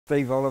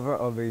Steve Oliver.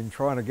 I've been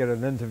trying to get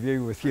an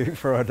interview with you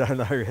for I don't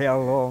know how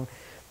long.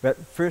 But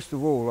first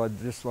of all,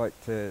 I'd just like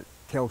to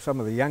tell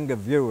some of the younger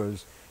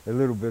viewers a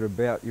little bit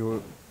about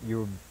your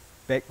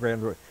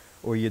background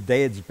or your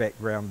dad's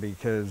background,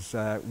 because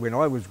when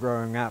I was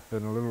growing up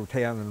in a little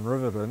town in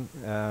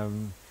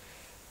Riverton,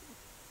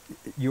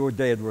 your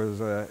dad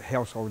was a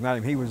household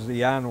name. He was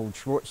the Arnold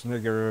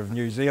Schwarzenegger of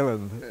New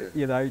Zealand.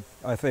 You know,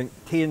 I think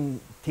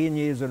 10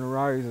 years in a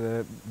row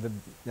the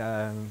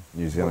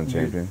New Zealand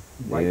champion.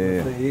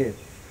 Yeah.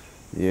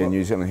 Yeah,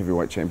 New Zealand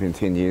heavyweight champion,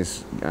 10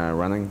 years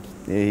running.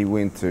 Yeah, he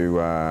went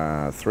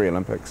to 3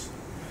 Olympics,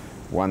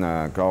 won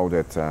a gold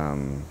at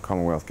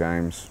Commonwealth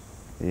Games.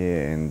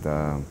 Yeah,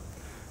 and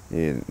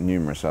yeah,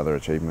 numerous other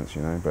achievements,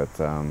 you know. But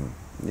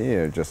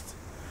yeah, just,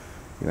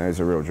 you know, he's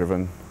a real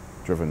driven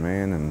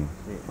man, and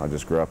I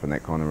just grew up in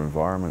that kind of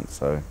environment.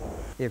 So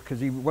yeah,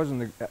 because he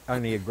wasn't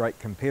only a great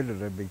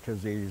competitor,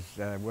 because he's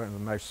one of the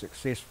most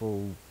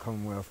successful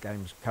Commonwealth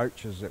Games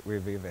coaches that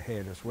we've ever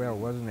had as well,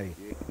 wasn't he?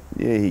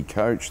 Yeah, he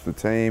coached the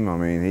team. I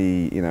mean,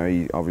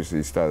 he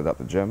obviously started up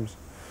the gyms,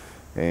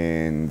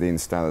 and then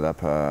started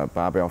up a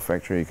barbell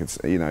factory. He could,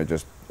 you know,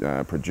 just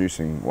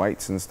producing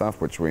weights and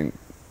stuff, which went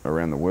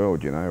around the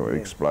world. You know, it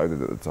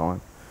exploded at the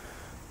time.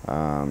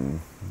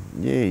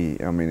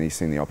 Yeah, I mean, he's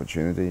seen the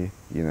opportunity.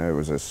 You know, it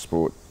was a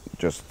sport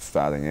just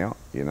starting out.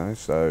 You know,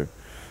 so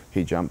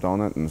he jumped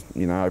on it and,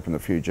 you know, opened a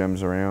few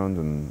gyms around,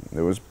 and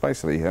it was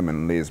basically him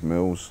and Les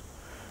Mills.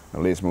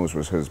 Les Mills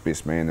was his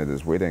best man at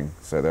his wedding,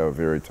 so they were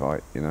very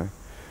tight. You know,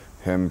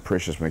 him,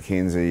 Precious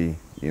McKenzie,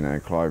 you know,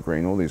 Clive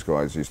Green, all these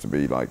guys used to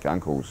be like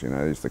uncles. You know,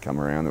 they used to come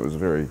around. It was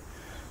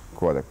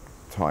quite a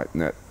tight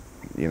knit,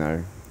 you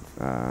know,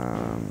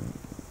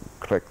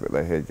 clique that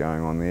they had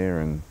going on there,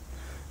 and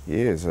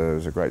yeah, it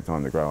was a great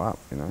time to grow up,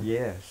 you know.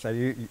 Yeah, so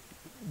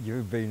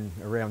you've been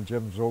around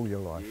gyms all your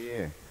life.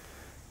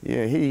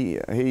 Yeah,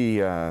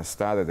 he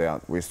started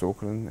out West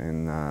Auckland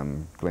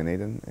and Glen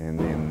Eden, and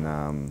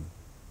then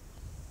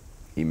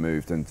he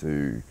moved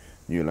into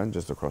Newland,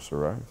 just across the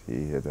road.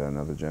 He had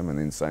another gym, and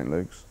then St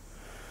Luke's,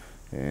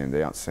 and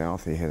out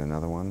south he had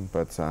another one.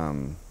 But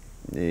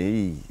yeah,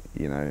 you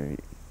know,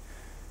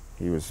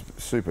 he was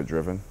super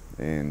driven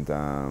and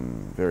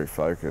very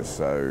focused.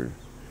 So,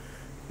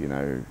 you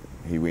know,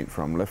 he went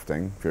from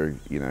lifting,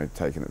 you know,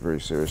 taking it very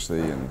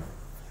seriously and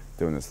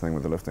doing his thing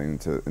with the lifting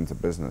into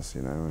business,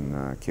 you know,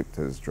 and kept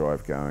his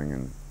drive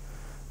going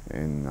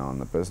and on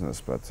the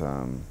business. But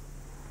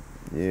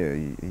yeah,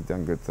 he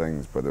done good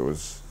things, but it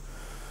was,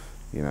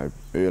 you know,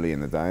 early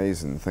in the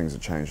days, and things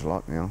have changed a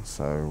lot now.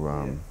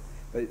 So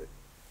but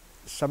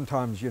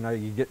sometimes, you know,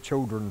 you get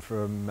children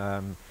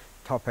from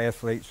top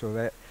athletes or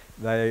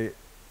that,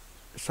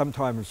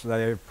 sometimes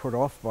they're put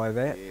off by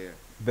that. Yeah.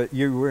 But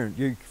you weren't.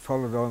 You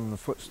followed on the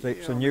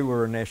footsteps, and you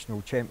were a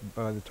national champ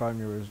by the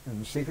time you were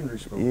in secondary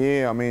school.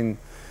 Yeah, I mean,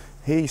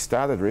 he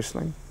started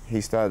wrestling.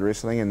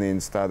 And then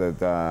started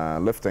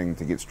lifting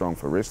to get strong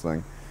for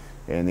wrestling,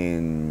 and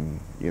then,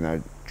 you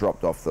know,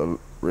 dropped off the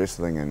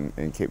wrestling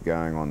and kept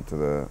going on to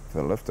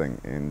the lifting.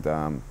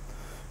 And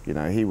you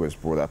know, he was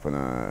brought up in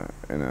a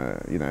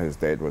you know, his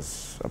dad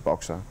was a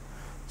boxer,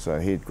 so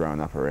he'd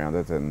grown up around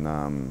it.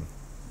 And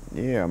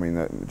yeah, I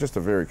mean, just a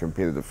very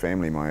competitive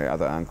family. My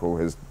other uncle,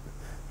 his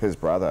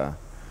brother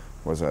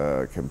was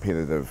a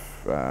competitive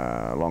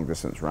long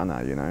distance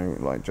runner, you know,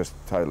 like just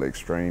totally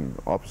extreme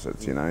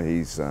opposites. You know,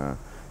 his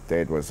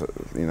dad was,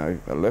 you know,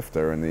 a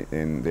lifter,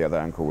 and the other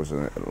uncle was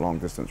a long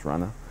distance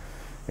runner.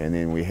 And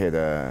then we had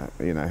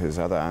you know, his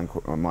other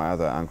uncle, my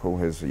other uncle,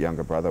 his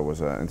younger brother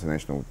was an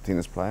international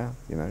tennis player,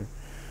 you know,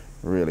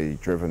 really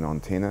driven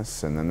on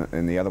tennis,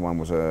 and the other one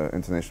was an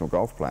international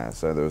golf player.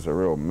 So there was a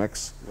real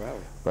mix. Wow.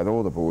 But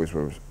all the boys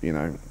were, you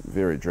know,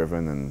 very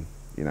driven. And,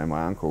 you know,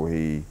 my uncle,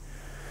 he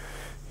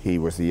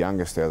was the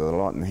youngest out of the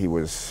lot, and he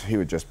would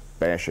just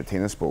bash a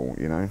tennis ball,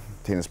 you know,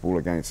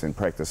 against, and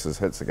practice his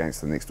hits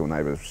against the next door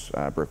neighbour's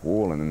brick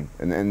wall, and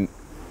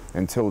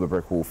until the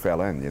brick wall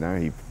fell in. You know,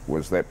 he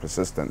was that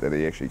persistent that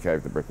he actually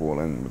caved the brick wall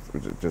in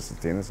with just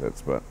the tennis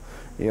hits. But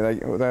yeah,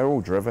 they're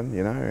all driven,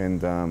 you know,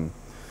 and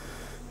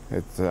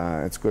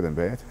it's good and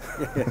bad.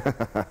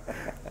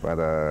 But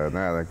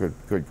no, they're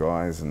good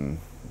guys and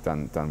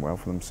done well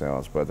for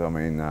themselves. But I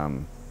mean,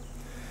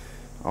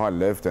 I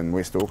lived in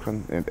West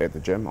Auckland at the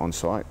gym on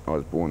site. I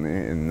was born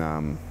there,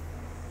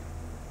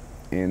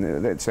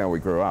 and that's how we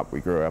grew up.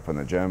 We grew up in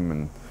the gym,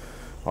 and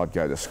I'd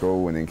go to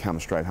school and then come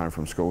straight home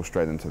from school,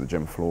 straight into the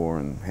gym floor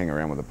and hang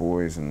around with the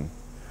boys. And,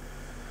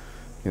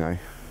 you know,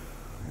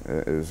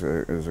 it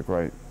was a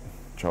great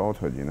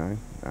childhood, you know.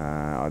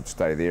 I'd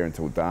stay there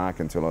until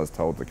dark, until I was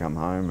told to come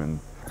home, and,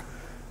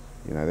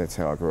 you know, that's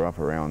how I grew up,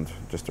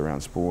 just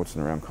around sports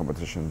and around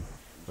competition.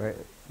 Well,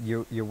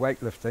 your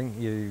weightlifting,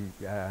 you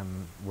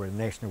were a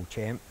national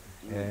champ,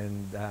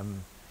 and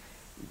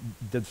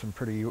did some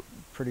pretty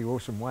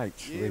awesome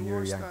weights when you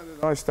were young.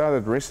 I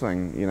started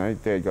wrestling. You know,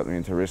 Dad got me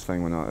into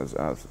wrestling when I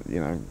was, you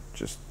know,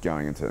 just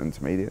going into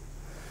intermediate.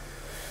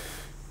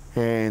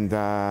 And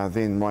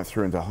then right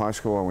through into high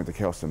school, I went to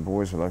Kelston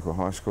Boys, a local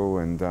high school,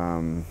 and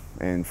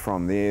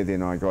from there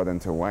then I got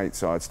into weights.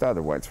 So I'd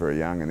started weights very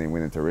young and then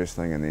went into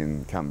wrestling and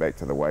then come back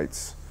to the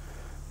weights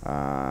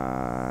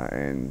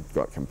and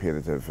got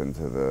competitive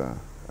into the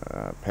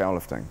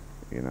powerlifting.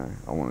 You know,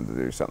 I wanted to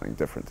do something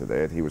different to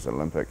Dad. He was an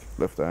Olympic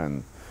lifter,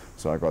 and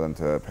so I got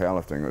into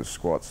powerlifting. It was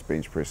squats,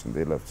 bench press and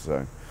deadlift.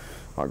 So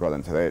I got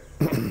into that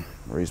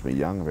reasonably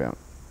young, about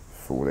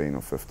 14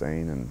 or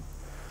 15, and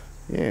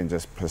yeah, and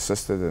just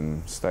persisted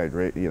and stayed,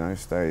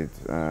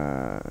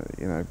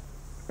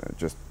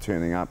 just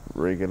turning up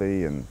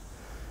regularly and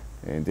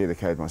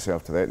dedicated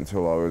myself to that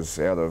until I was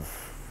out of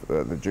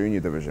the junior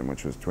division,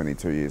 which was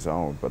 22 years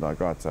old. But I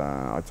got,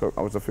 I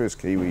was the first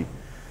Kiwi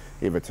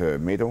ever to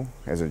medal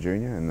as a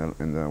junior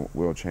in the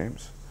World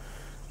Champs.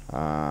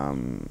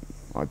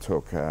 I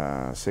took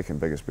second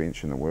biggest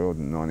bench in the world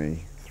in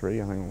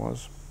 '93, I think it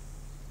was,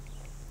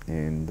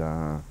 and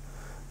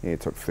yeah,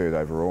 took third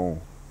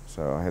overall.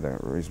 So I had a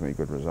reasonably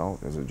good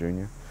result as a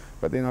junior.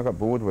 But then I got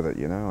bored with it,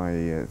 you know.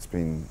 It's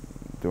been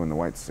doing the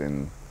weights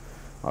and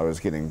I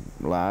was getting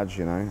large,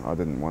 you know. I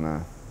didn't want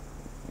to,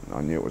 I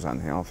knew it was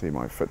unhealthy.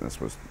 My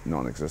fitness was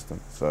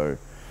non-existent. So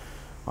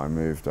I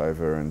moved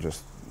over and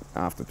just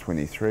after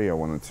 23, I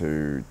wanted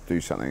to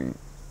do something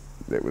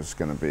that was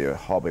going to be a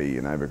hobby,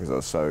 you know, because I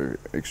was so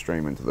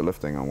extreme into the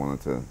lifting. I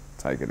wanted to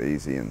take it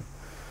easy and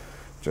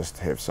just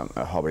have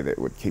a hobby that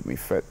would keep me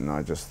fit, and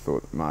I just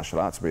thought martial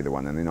arts would be the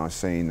one. And then I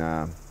seen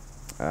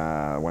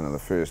one of the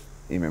first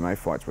MMA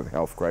fights with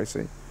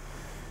Gracie,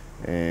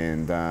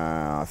 and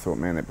I thought,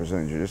 man, that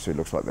Brazilian Jiu-Jitsu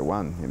looks like the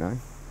one, you know.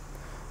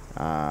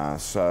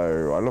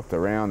 So I looked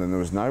around and there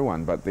was no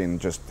one, but then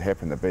just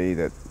happened to be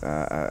that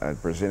a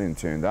Brazilian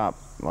turned up,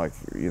 like,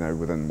 you know,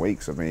 within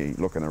weeks of me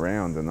looking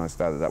around, and I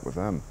started up with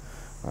him,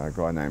 a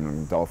guy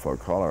named Adolfo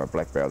Collar, a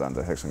black belt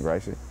under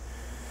Gracie.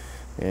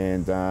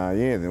 And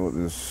yeah, there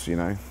was, you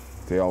know,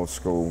 the old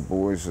school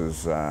boys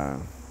as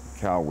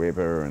Carl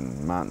Weber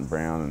and Martin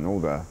Brown and all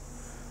the,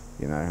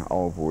 you know,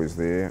 old boys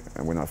there.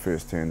 And when I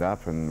first turned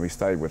up, and we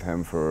stayed with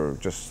him for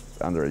just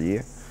under a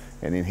year,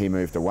 and then he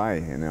moved away,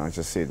 and I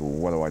just said, well,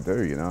 what do I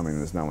do? You know, I mean,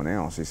 there's no one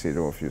else. He said,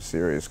 oh, if you're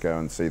serious, go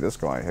and see this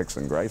guy,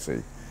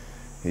 Gracie.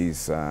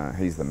 He's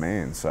the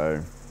man.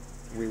 So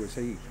where was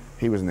he?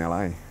 He was in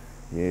LA.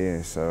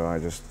 Yeah, so I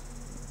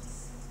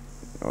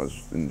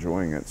was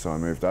enjoying it, so I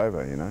moved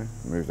over, you know,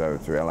 moved over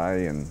to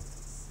LA, and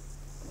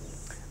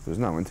there was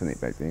no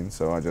internet back then,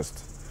 so I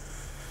just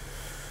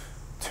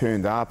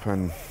turned up,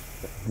 and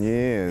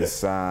yeah, it's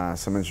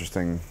some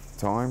interesting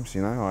times,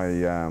 you know.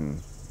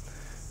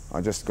 I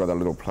just got a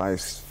little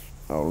place,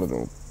 a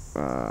little,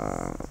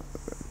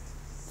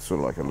 sort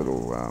of like a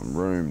little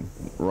room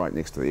right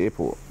next to the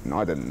airport, and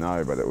I didn't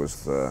know, but it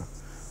was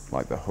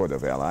like the hood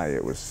of LA.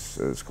 It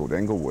was called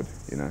Inglewood,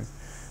 you know.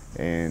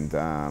 And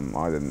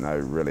I didn't know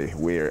really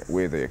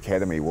where the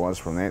academy was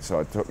from that, so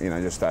I took, you know,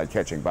 just started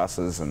catching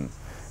buses and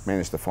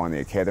managed to find the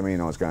academy,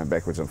 and I was going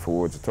backwards and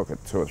forwards. It took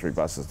 2 or 3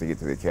 buses to get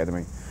to the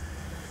academy,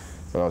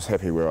 but I was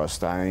happy where I was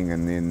staying.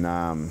 And then,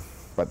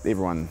 but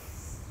everyone,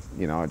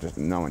 you know,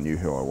 no one knew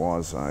who I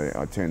was.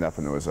 I turned up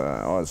and I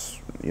was,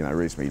 you know,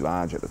 reasonably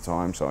large at the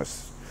time, so I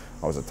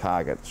was a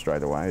target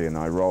straight away, and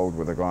I rolled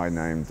with a guy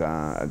named,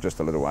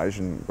 just a little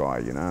Asian guy,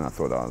 you know, and I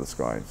thought, oh, this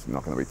guy's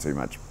not going to be too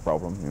much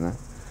problem, you know.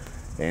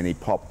 And he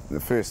popped, the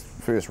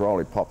first roll,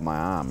 he popped my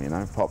arm, you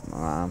know, popped my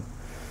arm.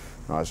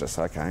 And I was just,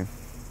 okay,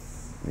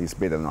 he's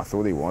better than I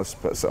thought he was,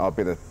 but so I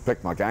better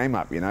pick my game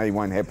up, you know, he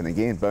won't happen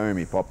again. Boom,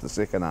 he popped the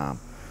second arm.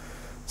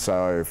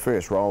 So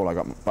first roll, I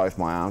got both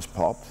my arms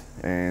popped,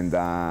 and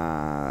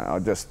I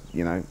just,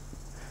 you know,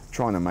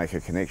 trying to make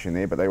a connection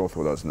there, but they all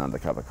thought I was an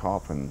undercover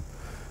cop, and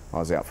I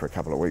was out for a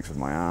couple of weeks with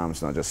my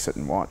arms, and I just sit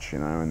and watch, you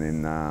know, and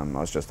then I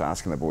was just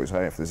asking the boys,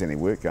 hey, if there's any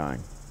work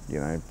going, you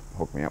know,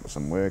 hook me up with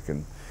some work.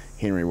 And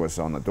Henry was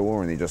on the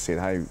door, and he just said,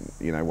 hey,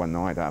 you know, one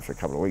night after a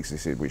couple of weeks, he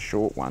said, we're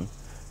short one,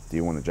 do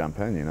you want to jump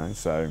in, you know?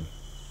 So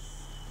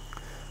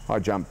I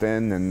jumped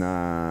in, and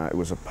it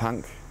was a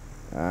punk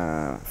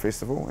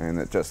festival, and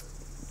it just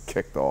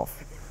kicked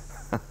off.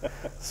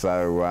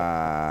 So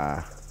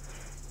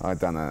I'd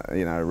done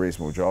a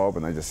reasonable job,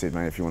 and they just said,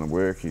 man, if you want to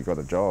work, you got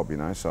a job, you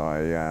know. So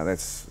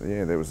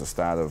that was the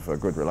start of a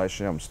good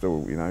relationship. I'm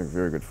still, you know,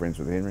 very good friends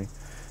with Henry.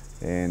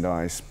 And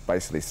I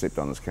basically slept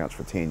on his couch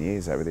for 10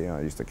 years over there.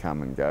 I used to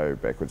come and go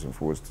backwards and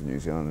forwards to New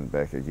Zealand and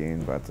back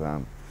again. But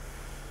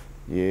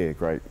yeah,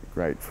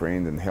 great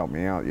friend, and helped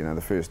me out. You know,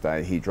 the first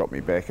day he dropped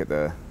me back at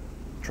the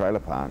trailer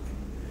park,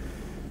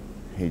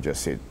 he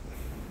just said,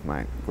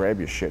 mate, grab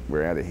your shit,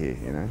 we're out of here,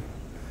 you know.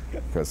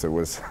 Because it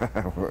was,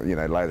 you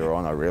know, later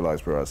on I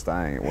realised where I was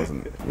staying. It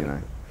wasn't, you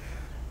know,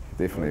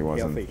 definitely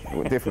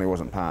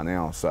wasn't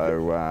Parnell.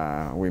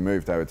 So we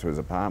moved over to his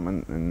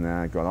apartment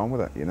and got on with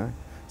it, you know.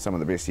 Some of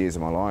the best years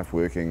of my life,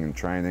 working and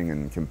training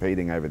and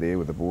competing over there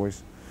with the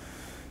boys.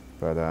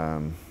 But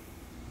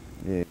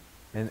yeah.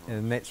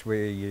 And that's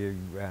where you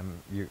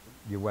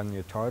won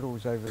your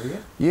titles over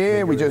there?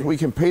 Yeah, we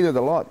competed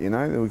a lot, you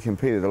know. We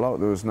competed a lot.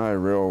 There was no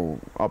real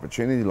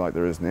opportunity like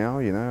there is now,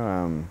 you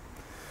know.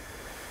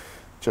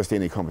 just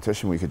any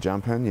competition we could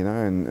jump in, you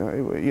know,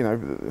 and you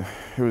know,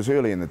 it was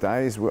early in the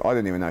days. I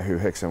didn't even know who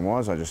Hickson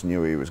was. I just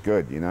knew he was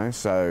good, you know.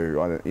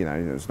 So you know,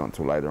 it was not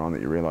until later on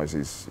that you realise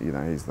he's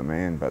the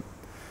man. But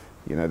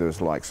you know, there was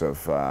the likes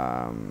of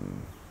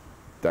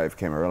Dave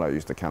Camarillo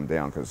used to come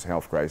down because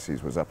Health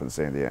Gracie's was up in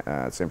San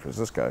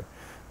Francisco.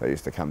 They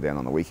used to come down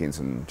on the weekends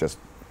and just,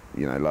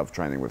 you know, love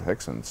training with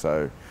Hickson. So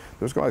there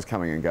was guys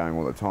coming and going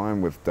all the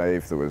time. With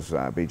Dave, there was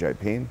BJ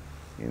Penn.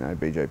 You know,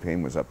 BJ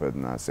Penn was up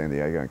in San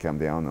Diego and come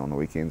down on the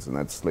weekends, and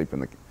they'd sleep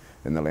in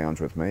the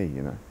lounge with me,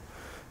 you know,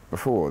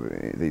 before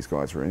these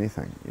guys were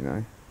anything, you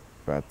know.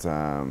 But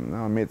no,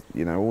 I met,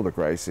 you know, all the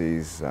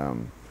Gracies.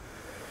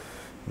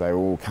 They were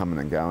all coming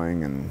and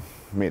going, and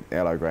met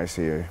Aloe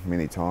Gracie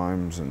many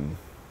times, and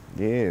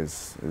yeah,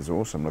 it's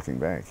awesome looking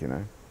back, you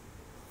know.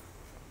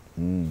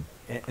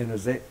 And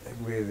is that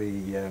where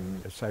the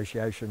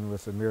association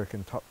with the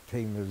American Top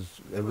Team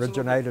is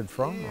originated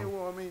from? Yeah,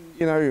 well, I mean,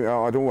 you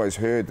know, I'd always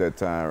heard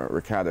that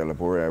Ricardo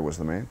Laborio was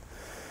the man,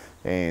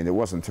 and it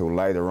wasn't until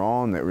later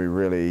on that we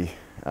really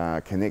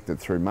connected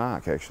through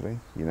Mark, actually.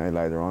 You know,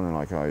 later on, and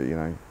like you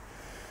know,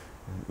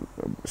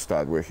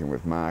 started working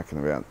with Mark in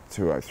about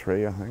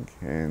 2003, I think,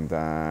 and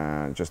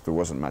just there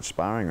wasn't much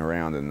sparring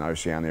around in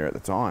Oceania at the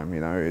time, you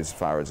know, as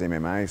far as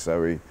MMA,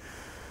 so we.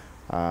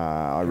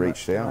 I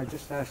reached out. Can I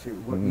just ask you,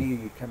 what year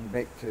you come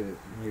back to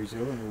New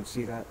Zealand and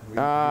see that?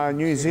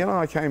 New Zealand,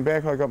 I came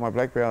back, I got my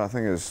black belt, I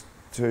think it was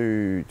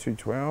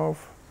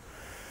 2012,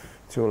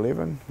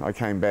 2011. I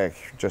came back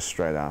just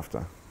straight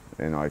after,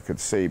 and I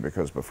could see,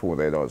 because before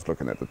that I was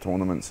looking at the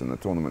tournaments, and the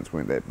tournaments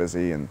weren't that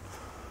busy, and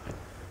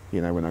you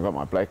know, when I got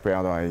my black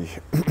belt, I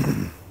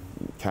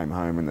came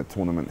home and the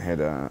tournament had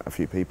a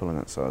few people in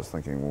it, so I was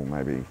thinking, well,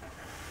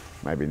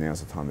 maybe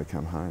now's the time to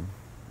come home,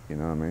 you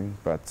know what I mean?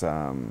 But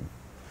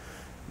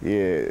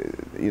yeah,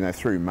 you know,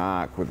 through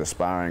Mark with the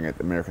sparring at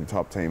the American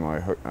Top Team,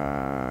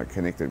 I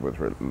connected with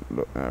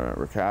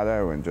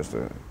Ricardo, and just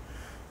a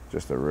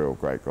real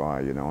great guy,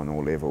 you know, on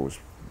all levels.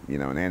 You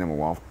know, an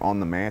animal on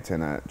the mat,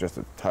 and just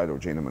a total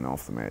gentleman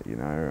off the mat, you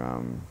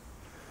know.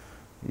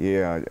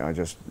 Yeah, I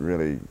just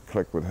really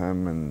clicked with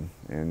him,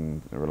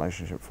 and a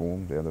relationship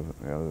formed out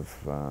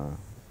of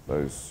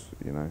those,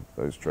 you know,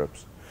 those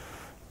trips.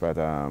 But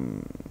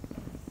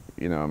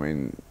you know, I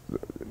mean,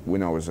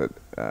 when I was at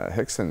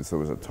Hickson's, there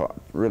was a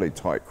really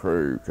tight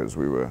crew, because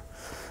we were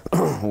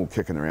all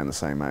kicking around the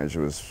same age.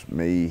 It was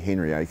me,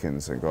 Henry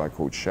Aikens, a guy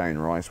called Shane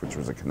Rice, which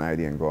was a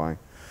Canadian guy,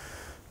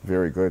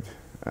 very good,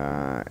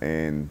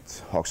 and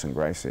Hox and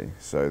Gracie.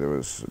 So there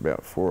was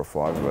about 4 or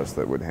 5 of us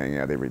that would hang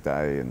out every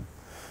day and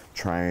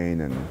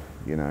train, and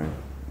you know,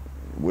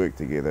 work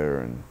together,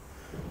 and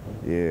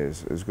yeah,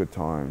 it was good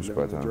times.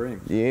 Living the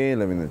dream. Yeah,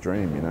 living the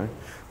dream, you know.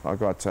 I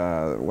got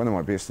one of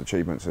my best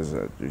achievements as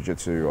a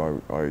jiu-jitsu.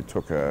 I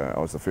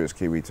was the first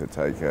Kiwi to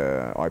take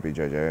a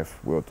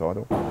IBJJF world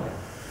title.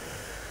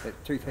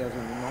 At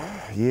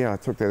 2009? Yeah, I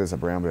took that as a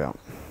brown belt.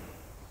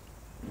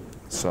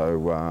 So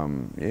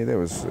yeah, that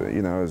was,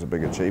 you know, it was a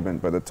big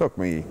achievement, but it took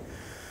me,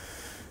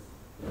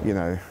 you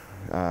know,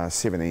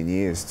 17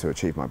 years to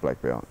achieve my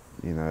black belt.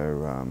 You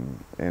know,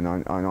 and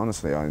I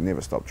honestly, I never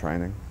stopped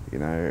training. You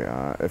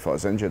know, if I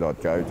was injured, I'd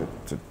go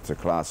to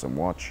class and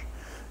watch.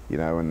 You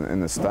know,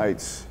 in the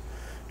States,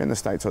 I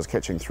was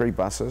catching 3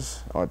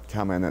 buses. I'd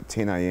come in at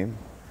 10 a.m.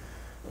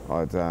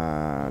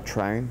 I'd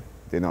train,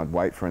 then I'd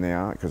wait for an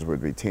hour, because it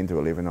would be 10 to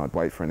 11. I'd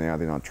wait for an hour,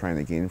 then I'd train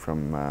again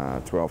from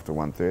 12 to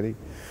 1:30.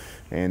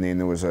 And then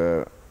there was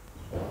a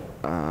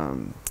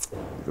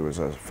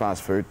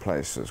fast food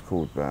place. It was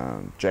called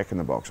Jack in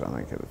the Box, I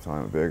think, at the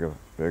time, a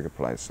burger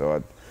place. So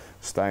I'd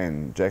stay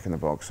in Jack in the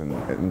Box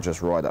and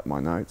just write up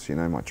my notes, you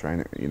know, my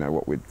training, you know,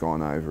 what we'd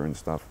gone over and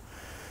stuff.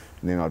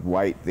 And then I'd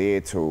wait there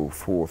till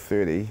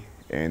 4:30,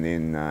 and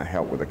then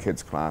help with the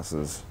kids'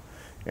 classes,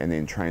 and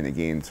then train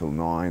again till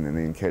 9, and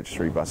then catch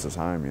 3 buses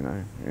home, you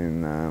know.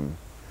 And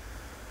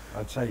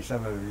I'd say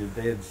some of your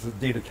dad's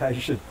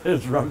dedication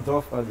has rubbed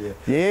off on you.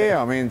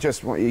 Yeah, I mean,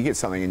 just you get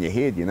something in your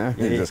head, you know,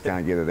 you just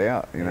can't get it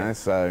out, you know.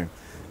 So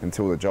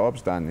until the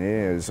job's done,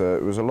 yeah,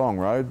 it was a long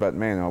road, but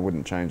man, I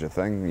wouldn't change a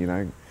thing, you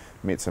know.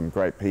 Met some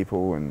great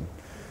people, and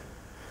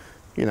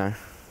you know,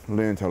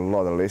 learned a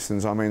lot of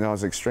lessons. I mean, I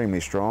was extremely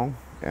strong.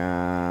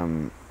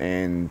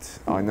 And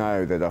I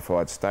know that if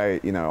I'd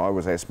stayed, you know, I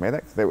was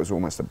asthmatic, that was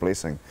almost a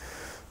blessing.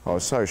 I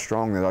was so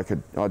strong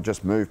that I'd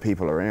just move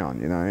people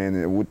around, you know,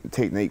 and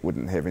technique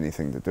wouldn't have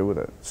anything to do with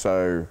it.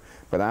 So,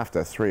 but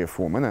after 3 or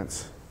 4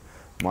 minutes,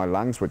 my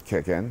lungs would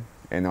kick in,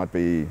 and I'd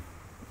be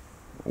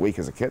weak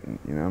as a kitten,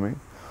 you know what I mean?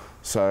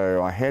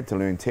 So I had to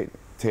learn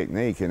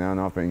technique, you know, and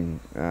I've been,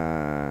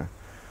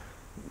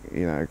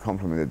 you know,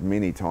 complimented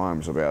many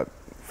times about,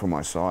 for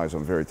my size,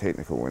 I'm very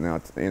technical,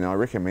 and I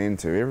recommend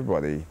to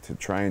everybody to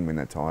train when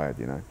they're tired,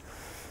 you know.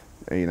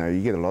 You know,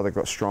 you get a lot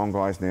of strong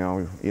guys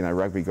now, you know,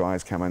 rugby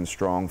guys come in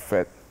strong,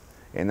 fit,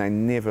 and they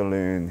never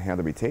learn how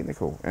to be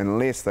technical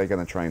unless they're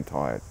going to train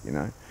tired, you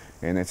know.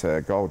 And that's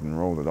a golden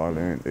rule that I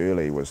learned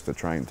early, was to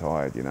train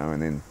tired, you know,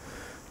 and then,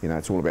 you know,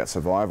 it's all about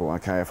survival.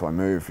 Okay, if I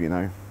move, you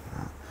know,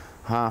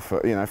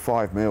 you know,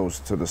 5 meals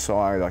to the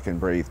side, I can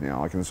breathe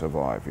now, I can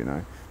survive, you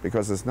know,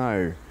 because there's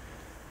no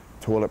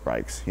toilet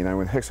breaks. You know,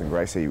 when Hicks and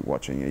Gracie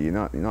watching you, you're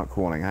not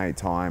calling, hey,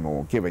 time,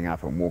 or giving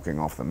up and walking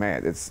off the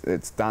mat.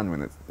 It's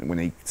done when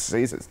he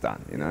sees it's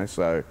done, you know.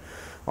 So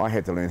I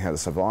had to learn how to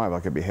survive. I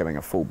could be having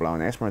a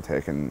full-blown asthma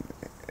attack and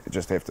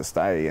just have to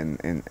stay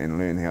and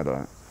learn how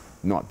to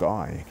not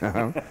die, you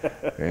know.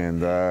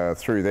 And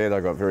through that I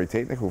got very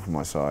technical for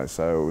my size,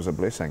 so it was a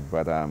blessing.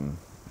 But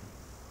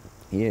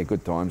yeah,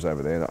 good times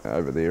over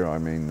there. I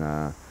mean,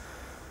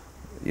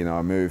 you know,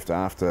 I moved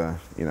after,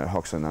 you know,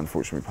 Hoxton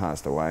unfortunately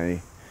passed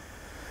away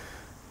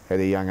at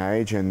a young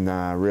age, and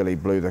really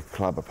blew the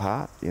club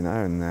apart, you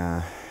know, in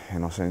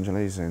Los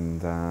Angeles.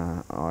 And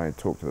I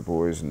talked to the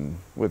boys, and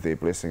with their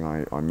blessing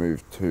I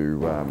moved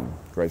to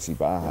Gracie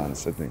Baja in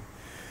Sydney,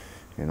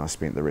 and I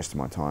spent the rest of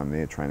my time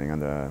there training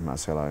under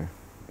Marcelo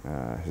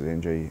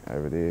Hizenji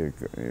over there,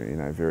 you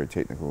know, very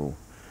technical,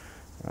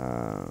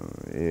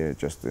 yeah,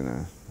 just in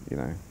a, you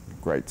know,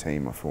 great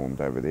team I formed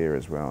over there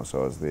as well.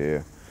 So I was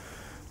there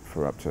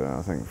for up to,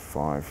 I think,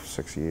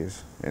 5-6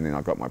 years, and then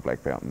I got my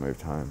black belt and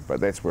moved home. But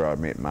that's where I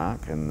met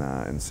Mark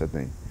in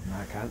Sydney.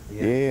 Mark Hunt,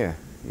 yeah. Yeah,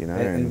 you know.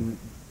 And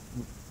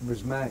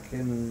was Mark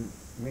in,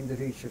 when did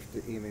he shift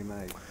to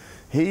MMA?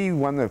 He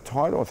won the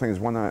title, I think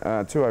it was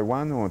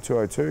 201 or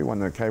 202, won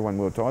the K1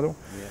 world title.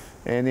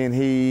 Yeah. And then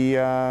he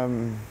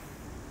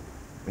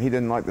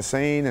didn't like the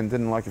scene and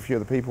didn't like a few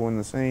of the people in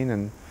the scene,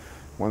 and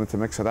wanted to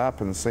mix it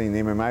up, and seen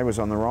MMA was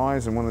on the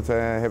rise and wanted to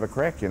have a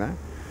crack, you know.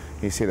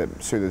 He said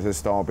it suited his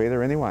style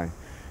better anyway.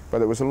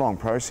 But it was a long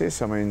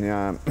process. I mean,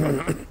 I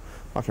can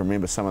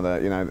remember some of the,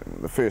 you know,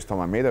 the first time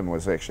I met him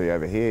was actually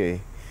over here.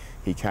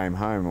 He came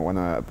home,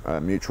 a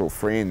mutual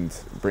friend,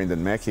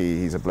 Brendan Mackey,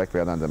 he's a black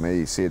belt under me,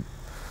 he said,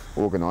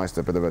 organised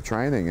a bit of a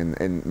training,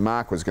 and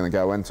Mark was going to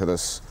go into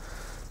this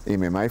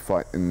MMA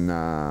fight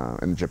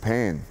in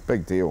Japan,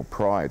 big deal,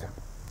 Pride,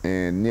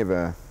 and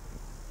never,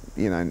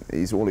 you know,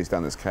 all he's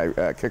done is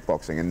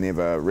kickboxing and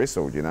never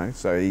wrestled, you know.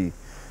 So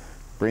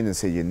Brendan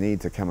said, you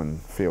need to come and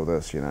feel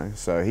this, you know.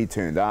 So he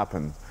turned up,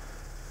 and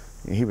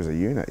he was a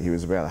unit. He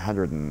was about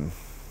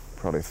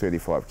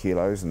 135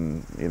 kilos,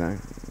 and, you know,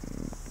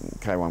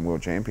 K1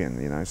 world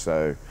champion, you know.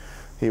 So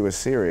he was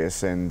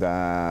serious, and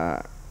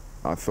I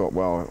thought,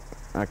 well,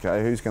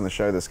 okay, who's going to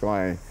show this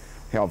guy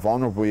how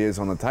vulnerable he is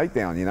on the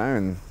takedown, you know?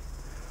 And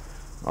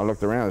I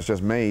looked around, it was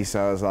just me,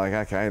 so I was like,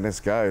 okay, let's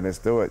go, let's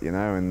do it, you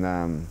know.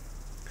 And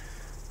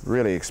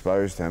really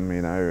exposed him,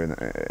 you know,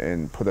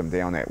 and put him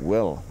down at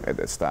will at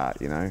the start,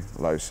 you know,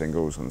 low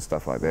singles and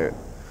stuff like that.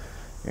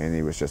 And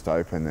he was just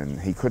open, and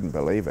he couldn't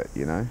believe it,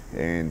 you know.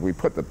 And we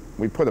put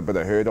a bit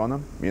of hurt on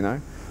him, you know,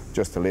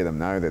 just to let him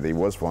know that he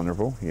was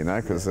vulnerable, you know,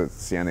 because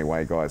it's the only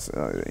way guys,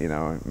 you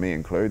know, me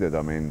included.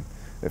 I mean,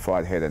 if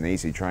I'd had an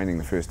easy training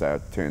the first day I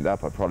turned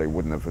up, I probably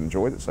wouldn't have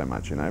enjoyed it so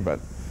much, you know.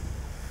 But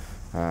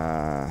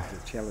the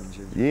challenge.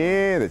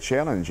 Yeah, the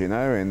challenge, you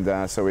know.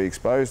 And so we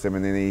exposed him,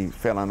 and then he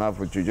fell in love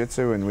with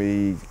jiu-jitsu, and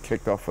we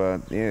kicked off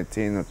a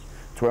 10 or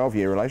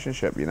 12-year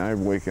relationship, you know,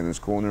 working his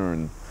corner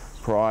and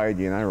Pride,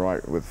 you know,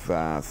 right with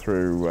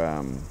through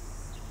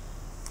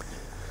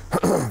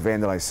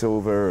Vanderlei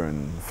Silva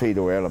and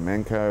Fedor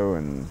Alamanko,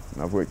 and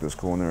I've worked his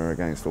corner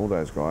against all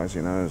those guys,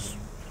 you know.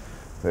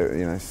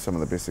 You know, some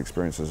of the best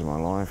experiences of my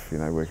life, you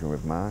know, working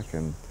with Mark,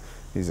 and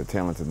he's a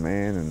talented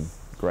man and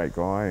great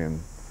guy,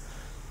 and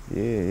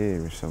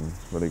yeah, some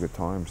really good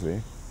times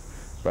there.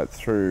 But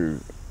through,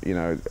 you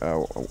know,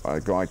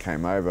 a guy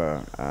came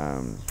over,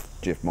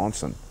 Jeff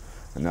Monson,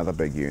 another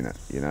big unit,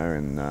 you know,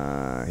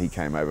 and he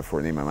came over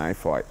for an MMA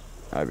fight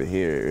over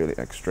here,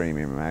 Extreme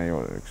MMA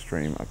or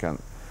Extreme,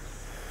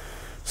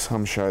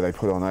 some show they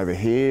put on over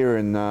here,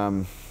 and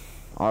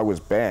I was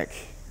back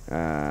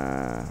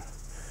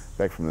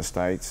from the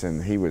States,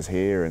 and he was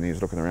here, and he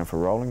was looking around for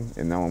rolling,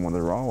 and no one wanted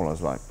to roll. I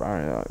was like,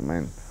 bro,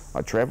 man,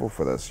 I travel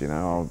for this, you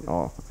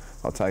know,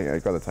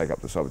 I've got to take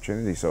up this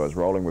opportunity. So I was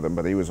rolling with him,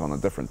 but he was on a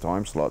different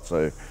time slot,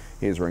 so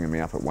he was ringing me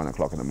up at 1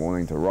 o'clock in the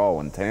morning to roll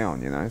in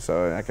town, you know.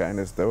 So okay,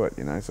 let's do it,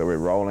 you know. So we're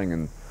rolling,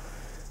 and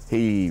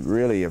he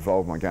really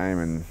evolved my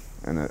game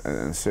in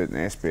a certain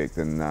aspect,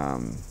 and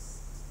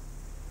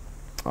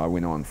I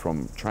went on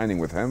from training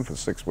with him for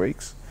 6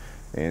 weeks,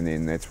 and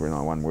then that's when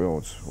I won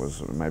Worlds,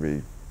 was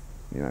maybe,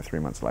 you know, 3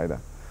 months later.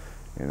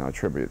 And I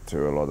attribute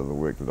to a lot of the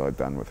work that I'd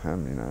done with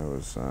him, you know. It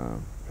was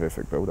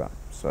perfect build-up.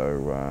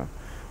 So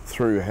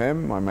through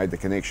him, I made the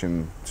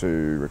connection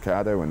to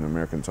Ricardo and the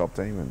American Top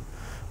Team, and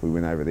we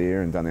went over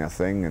there and done our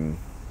thing. And,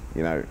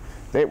 you know,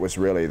 that was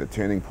really the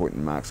turning point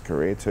in Mark's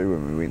career too,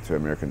 when we went to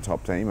American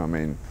Top Team. I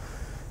mean,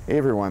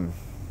 everyone,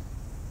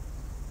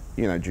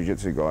 you know,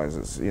 jiu-jitsu guys,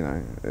 it's, you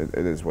know,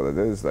 it is what it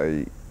is.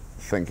 They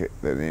think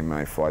that an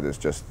MMA fight is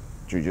just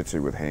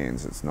jiu-jitsu with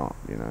hands. It's not,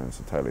 you know, it's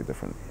a totally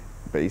different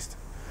beast.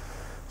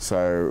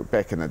 So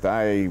back in the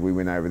day, we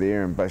went over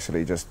there and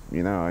basically just,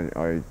 you know,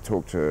 I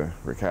talked to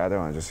Ricardo,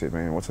 and I just said,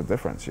 man, what's the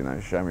difference? You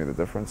know, show me the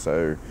difference.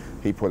 So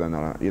he put in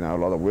a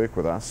lot of work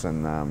with us,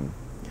 and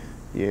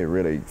yeah,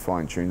 really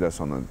fine-tuned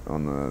us on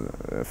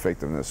the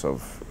effectiveness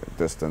of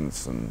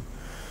distance, and,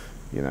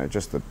 you know,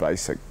 just the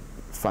basic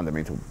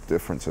fundamental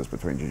differences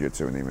between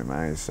jiu-jitsu and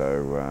MMA.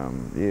 So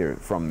yeah,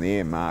 from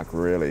there, Mark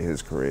really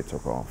his career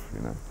took off.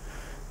 You know,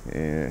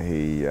 yeah,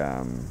 he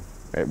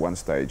at one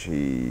stage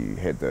he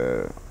had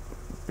the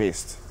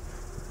best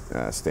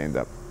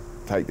stand-up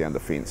takedown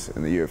defense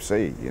in the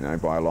UFC. You know,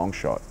 by a long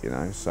shot. You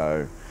know,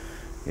 so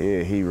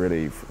yeah, he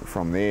really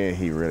from there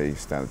he really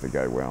started to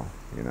go well.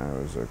 You know,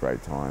 it was a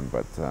great time,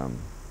 but.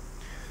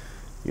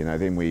 You know,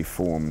 then we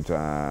formed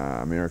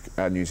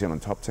New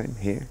Zealand top team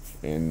here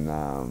in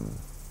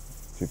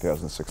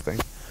 2016.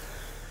 It's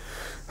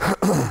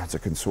a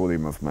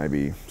consortium of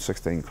maybe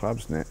 16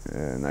 clubs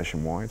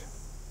nationwide,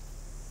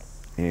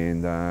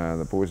 and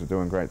the boys are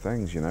doing great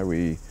things. You know,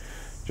 we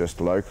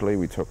just locally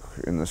we took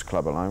in this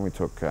club alone we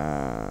took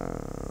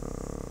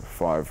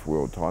 5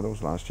 world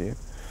titles last year,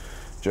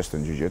 just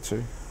in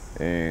jiu-jitsu,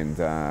 and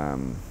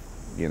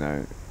you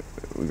know,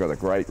 we've got a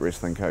great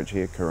wrestling coach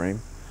here, Kareem.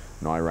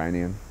 An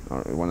Iranian,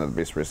 one of the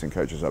best wrestling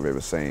coaches I've ever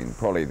seen,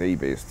 probably the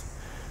best.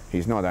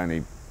 He's not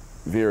only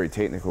very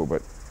technical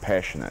but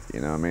passionate,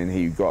 you know. I mean,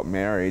 he got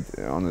married,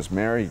 on his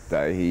married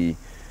day he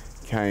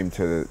came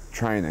to the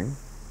training,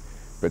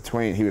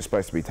 he was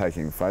supposed to be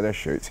taking photo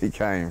shoots, he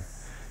came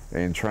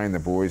and trained the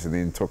boys and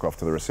then took off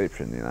to the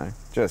reception, you know.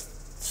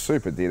 Just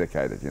super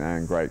dedicated, you know,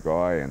 and great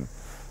guy, and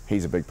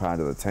he's a big part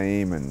of the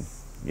team, and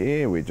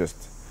yeah, we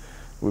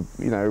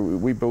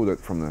build it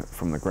from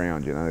the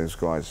ground. You know, there's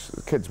guys,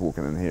 kids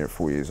walking in here at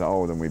 4 years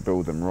old, and we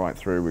build them right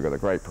through. We've got a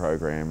great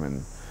program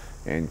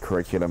and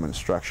curriculum and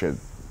structured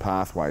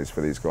pathways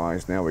for these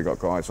guys. Now we've got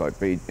guys like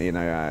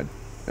JJ,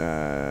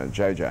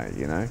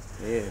 you know,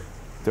 yeah,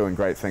 doing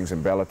great things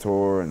in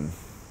Bellator, and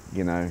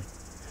you know,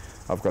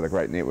 I've got a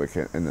great network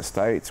in the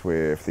States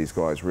where if these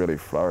guys really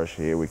flourish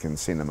here, we can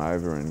send them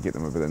over and get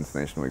them a bit of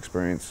international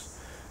experience,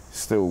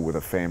 still with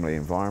a family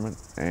environment,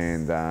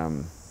 and.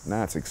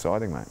 No, it's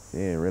exciting, mate.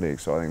 Yeah, really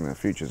exciting. The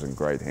future's in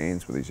great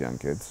hands with these young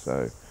kids.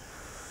 So,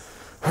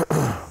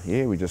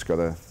 yeah, we just got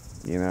to,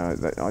 you know,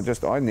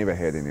 I never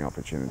had any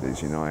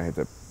opportunities. You know, I had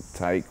to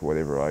take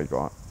whatever I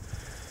got.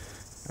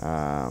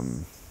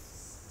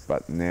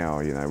 But now,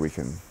 you know, we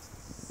can,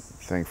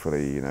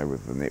 thankfully, you know,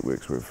 with the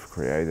networks we've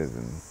created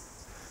and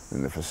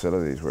the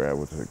facilities we're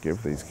able to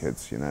give these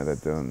kids, you know, they're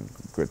doing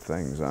good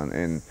things.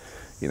 And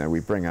you know, we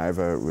bring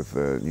over, with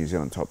the New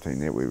Zealand top team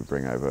network, we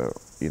bring over,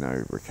 you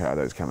know,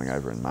 Ricardo's coming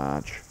over in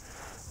March.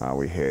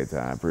 We had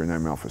Bruno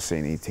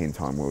Malfacini,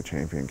 10-time world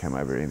champion, come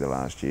over end of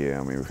last year.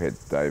 I mean, we've had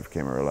Dave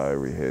Camarillo,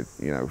 we've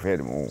had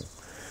them all.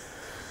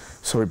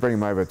 So we bring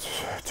them over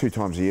 2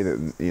 times a year,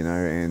 you know,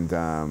 and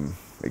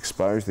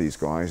expose these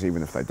guys,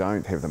 even if they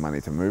don't have the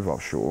money to move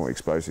offshore,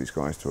 expose these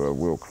guys to a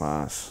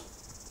world-class,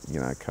 you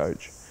know,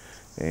 coach.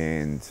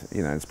 And,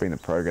 you know, it's been a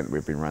program that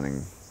we've been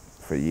running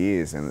for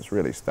years, and it's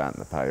really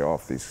starting to pay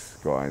off. These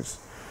guys,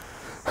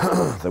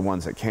 the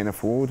ones that can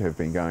afford, have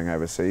been going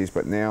overseas,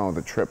 but now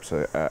the trips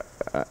it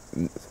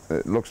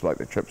looks like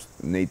the trips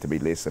need to be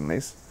less and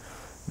less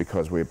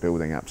because we're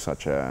building up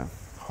such a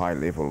high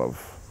level of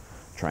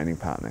training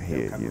partner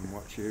here. Come and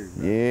watch you.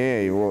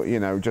 Yeah, well, you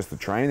know, just the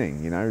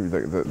training, you know,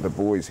 the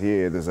boys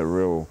here, there's a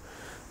real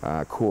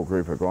core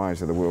group of guys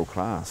that are world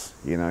class,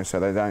 you know, so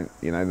they don't,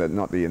 you know, that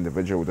not the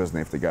individual doesn't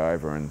have to go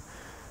over and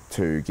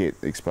to get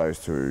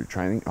exposed to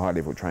training, high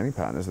level training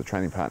partners. The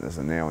training partners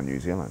are now in New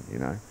Zealand, you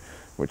know,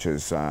 which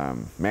is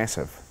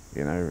massive,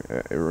 you know,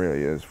 it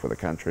really is for the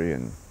country.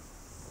 And,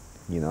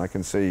 you know, I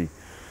can see,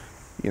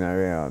 you know,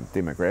 our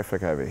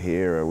demographic over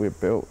here, we're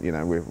built, you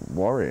know, we're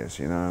warriors,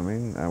 you know what I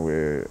mean?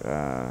 We're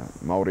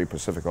Māori,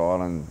 Pacific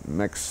Island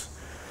mix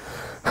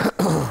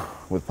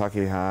with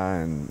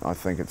Pakeha, and I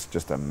think it's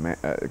just a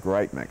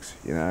great mix,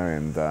 you know,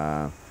 and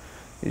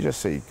you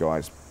just see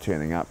guys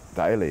turning up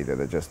daily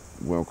that are just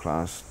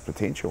world-class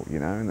potential, you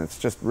know, and it's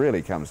just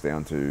really comes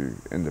down to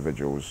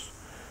individuals'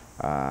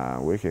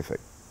 work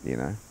ethic, you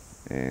know,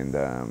 and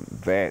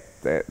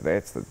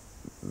that's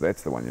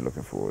the one you're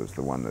looking for, is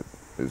the one that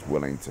is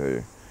willing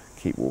to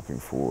keep walking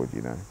forward,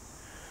 you know,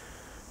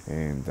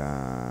 and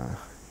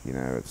you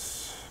know,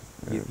 it's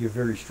you're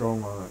very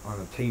strong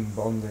on a team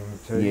bonding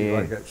too.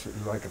 Yeah. Like it's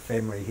like a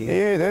family here.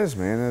 Yeah, it is,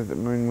 man. I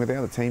mean,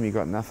 without a team, you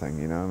got nothing.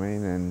 You know what I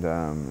mean? And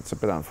it's a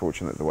bit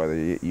unfortunate the way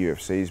the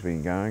UFC's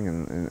been going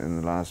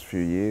in the last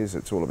few years.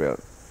 It's all about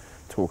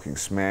talking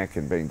smack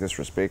and being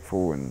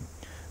disrespectful and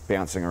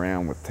bouncing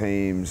around with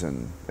teams,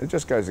 and it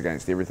just goes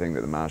against everything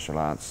that the martial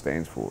arts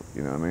stands for.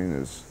 You know what I mean?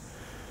 There's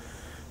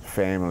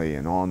family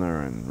and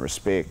honour and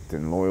respect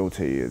and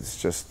loyalty.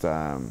 It's just,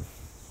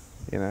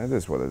 you know, it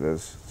is what it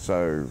is.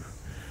 So,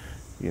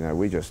 you know,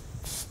 we just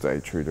stay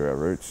true to our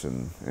roots,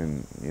 and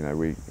you know,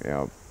 we're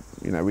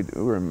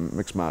a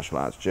mixed martial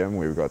arts gym.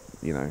 We've got,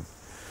 you know,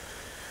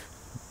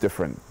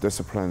 different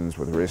disciplines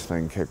with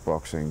wrestling,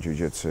 kickboxing,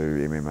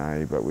 jiu-jitsu,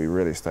 MMA, but we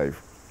really stay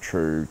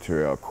true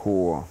to our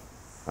core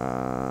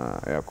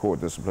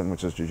discipline,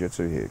 which is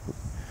jiu-jitsu here.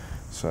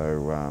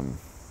 So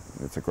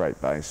it's a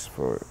great base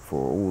for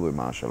all the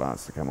martial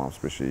arts to come off,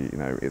 especially, you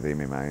know, the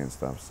MMA and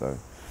stuff. So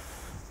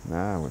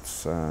no,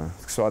 it's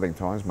exciting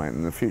times, mate,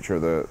 and the future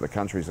of the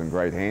country's in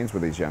great hands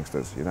with these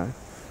youngsters, you know,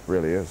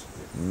 really is.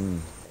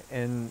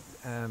 And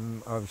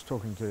I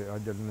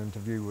did an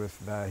interview with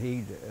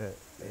Vahid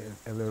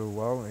a little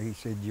while. He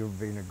said you've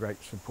been a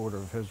great supporter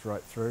of his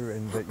right through,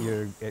 and that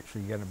you're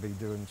actually going to be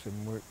doing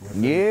some work with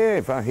him.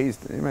 Yeah, but he's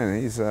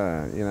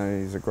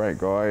a great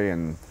guy,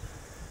 and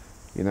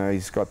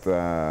he's got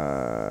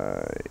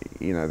the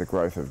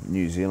growth of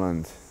New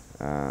Zealand.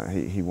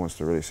 He wants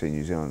to really see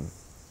New Zealand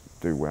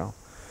do well,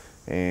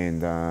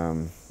 and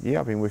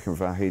I've been working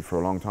with Vahid for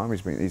a long time.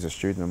 He's a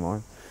student of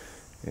mine,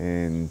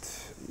 and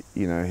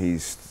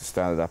he's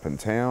started up in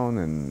town,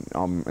 and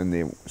I'm in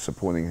there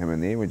supporting him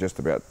in there. We're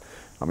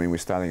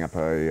starting up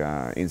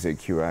a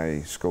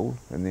NZQA school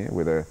in there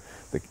where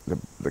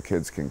the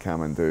kids can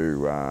come and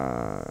do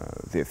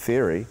their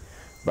theory,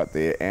 but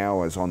their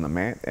hours on the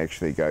mat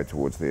actually go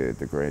towards their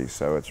degrees.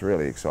 So it's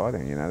really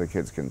exciting. The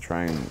kids can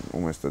train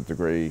almost a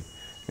degree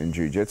in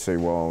jiu-jitsu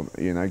while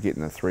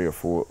getting a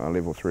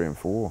level 3 and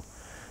 4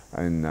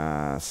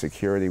 in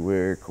security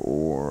work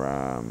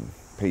or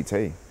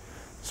PT.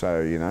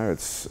 So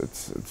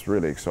it's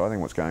really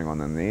exciting what's going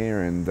on in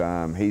there,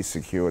 and he's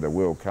secured a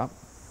World Cup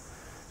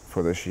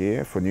for this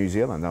year for New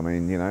Zealand. I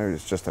mean,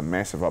 it's just a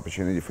massive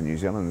opportunity for New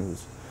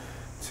Zealanders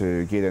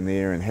to get in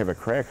there and have a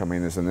crack. I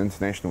mean, there's an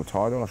international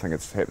title, I think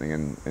it's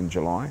happening in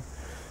July,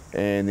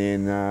 and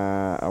then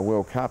a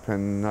World Cup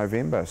in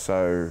November.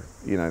 So,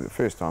 the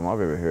first time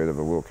I've ever heard of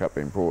a World Cup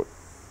being brought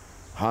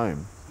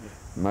home.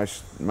 Yeah.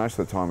 Most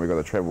of the time we've got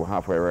to travel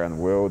halfway around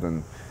the world,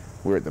 and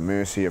we're at the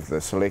mercy of the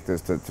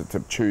selectors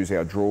to choose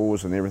our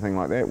draws and everything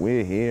like that.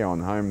 We're here on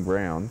home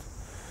ground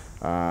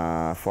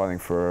fighting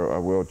for a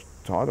world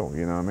title,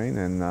 you know what I mean?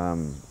 And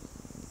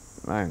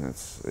man, I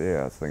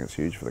think it's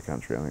huge for the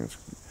country. I think it's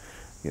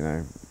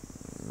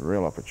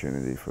real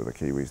opportunity for the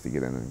Kiwis to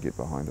get in and get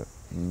behind it.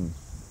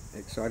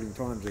 Exciting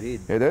times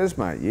ahead. It is,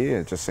 mate. Yeah,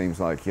 it just seems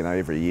like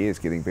every year it's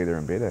getting better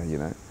and better.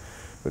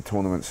 The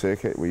tournament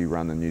circuit, we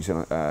run the New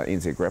Zealand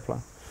NZ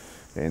Grappler,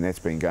 and that's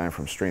been going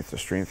from strength to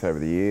strength over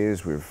the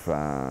years.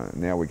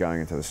 Now we're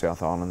going into the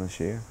South Island this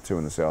year, 2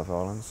 in the South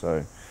Island.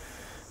 So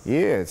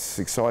yeah, it's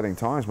exciting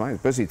times, mate.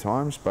 It's busy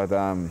times, but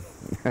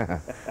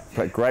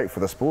but great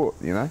for the sport,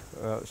 Well,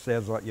 it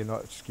sounds like you're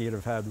not scared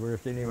of hard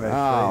work anyway.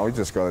 Oh, we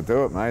just got to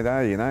do it, mate.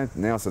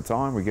 Now's the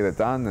time. We get it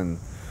done, and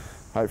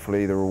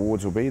hopefully the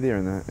rewards will be there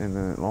in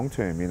the long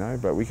term.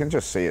 But we can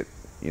just see it,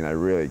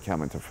 really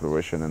coming to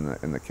fruition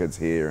in the kids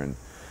here, and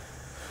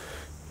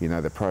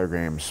the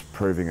program's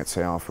proving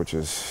itself, which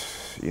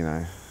is,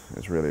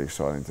 it's really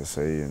exciting to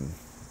see, and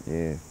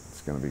yeah,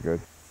 it's going to be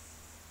good.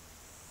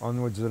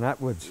 Onwards and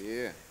upwards.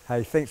 Yeah.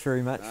 Hey, thanks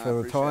very much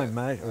for the time,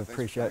 mate. I thanks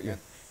appreciate you.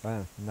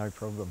 No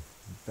problem.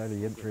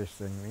 Very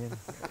interesting, man.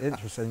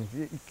 Interesting,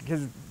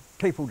 because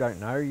people don't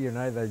know,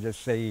 they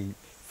just see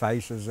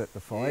faces at the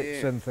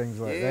fights and things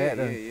like that,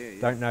 and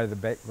don't know the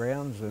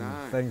backgrounds and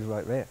things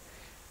like that.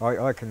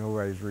 I can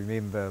always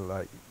remember,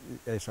 like,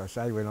 as I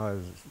say, when I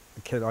was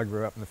a kid, I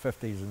grew up in the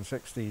 50s and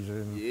 60s,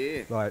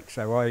 and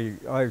so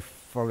I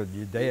followed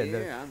your dad.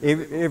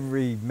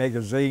 Every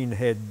magazine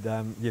had,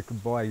 you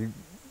could buy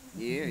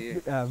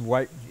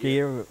weight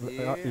gear,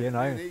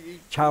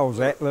 Charles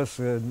Atlas,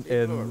 and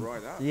blew it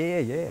right up. Yeah.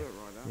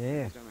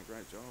 You've done a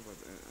great job.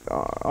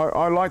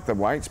 I liked the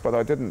weights, but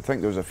I didn't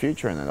think there was a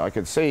future in it. I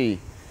could see,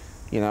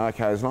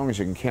 okay, as long as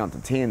you can count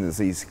to 10, there's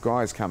these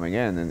guys coming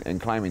in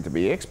and claiming to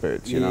be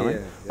experts. You know what I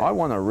mean? Yeah. I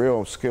want a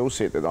real skill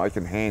set that I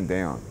can hand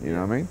down. You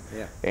know what I mean?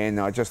 Yeah.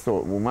 And I just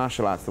thought, well,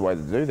 martial art's the way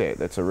to do that.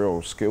 That's a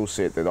real skill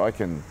set that I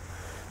can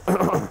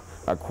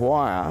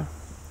acquire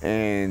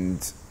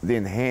and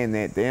then hand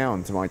that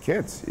down to my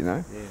kids,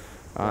 Yeah.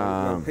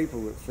 Well,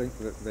 people that think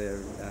that they're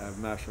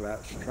martial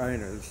arts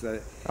trainers,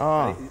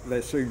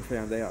 they're soon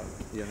found out,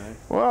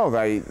 Well,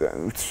 I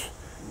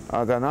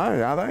don't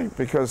know, are they?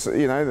 Because,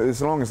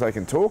 as long as they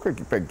can talk a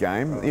big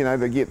game,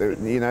 they get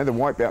the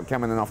white belt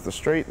coming in off the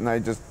street, and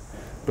they just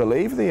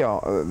believe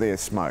their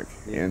smoke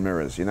and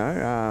mirrors,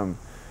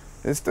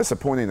 It's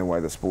disappointing the way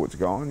the sport's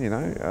gone,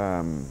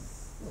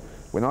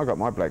 When I got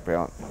my black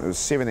belt, it was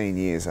 17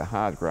 years of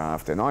hard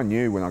graft, and I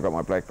knew when I got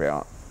my black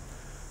belt,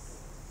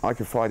 I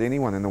could fight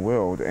anyone in the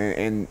world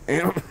and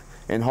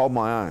hold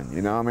my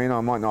own. I mean,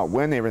 I might not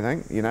win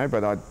everything,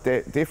 but I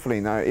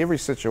definitely know every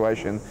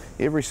situation,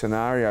 every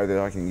scenario that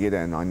I can get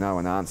in, I know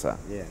an answer.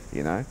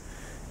 Yeah.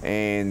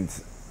 And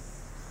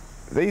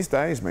these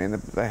days,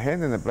 man, they're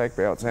handing the black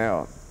belts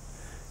out,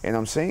 and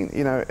I'm seeing,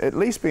 at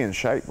least be in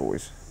shape,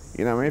 boys.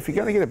 I mean, if you're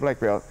going to get a black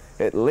belt,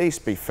 at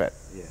least be fit,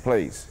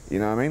 please. You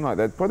know what I mean? Like,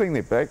 they're putting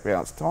their black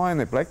belts, tying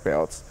their black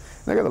belts,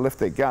 and they've got to lift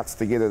their guts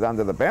to get it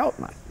under the belt,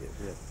 mate.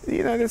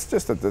 That's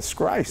just a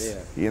disgrace.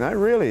 It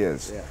really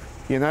is.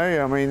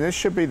 I mean, this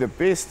should be the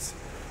best,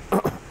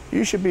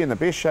 you should be in the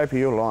best shape of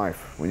your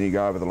life when you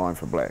go over the line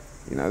for black.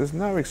 There's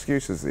no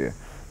excuses there.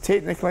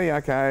 Technically,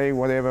 okay,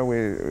 whatever,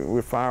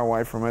 we're far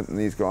away from it, and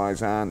these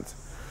guys aren't,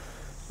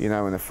 in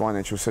a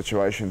financial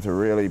situation to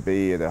really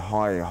be at a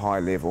high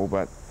level,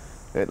 but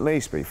at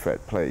least be fit,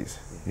 please.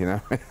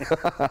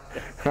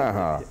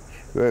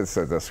 That's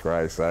a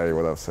disgrace,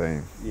 what I've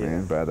seen.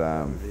 Man. But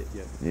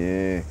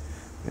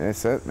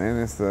that's it, man.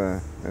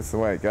 That's the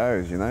way it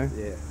goes,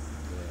 Yeah.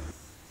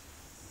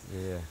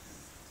 Yeah.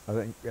 I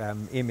think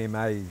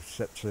MMA is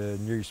such a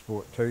new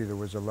sport too. There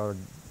was a lot of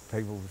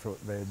people who thought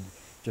they'd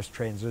just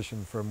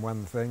transition from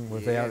one thing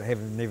without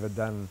having never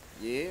done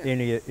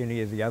any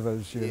of the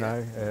others, you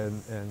know.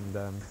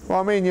 Well,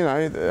 I mean, you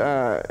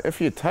know,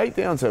 if your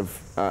takedowns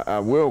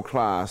are world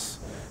class,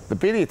 the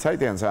better your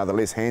takedowns are, the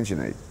less hands you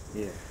need.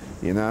 Yeah.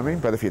 You know what I mean?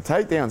 But if your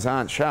takedowns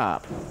aren't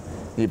sharp,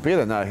 you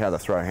better know how to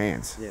throw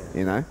hands. Yeah.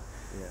 You know,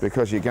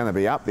 because you're going to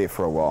be up there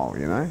for a while.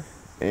 You know,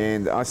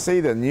 and I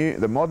see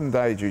the modern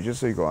day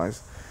jiu-jitsu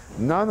guys.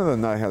 None of them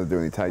know how to do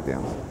any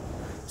takedowns.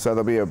 So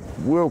there'll be a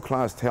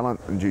world-class talent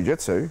in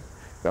jiu-jitsu.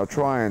 They'll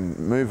try and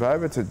move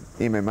over to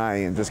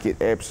MMA and just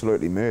get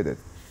absolutely murdered,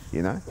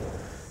 you know.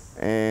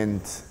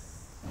 And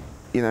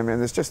you know,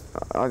 man, it's just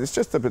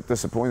a bit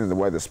disappointing the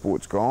way the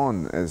sport's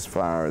gone as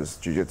far as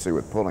jiu-jitsu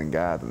with pulling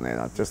guard and that.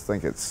 I just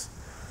think it's.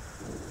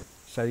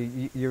 So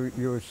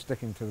you're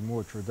sticking to the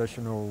more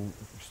traditional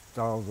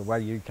styles, the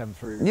way you come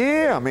through.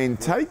 Yeah, I mean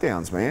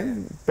takedowns,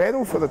 man.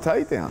 Battle for the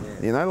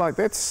takedown. You know, like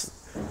that's.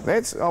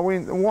 I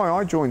mean, why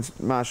I joined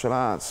martial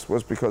arts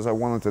was because I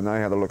wanted to know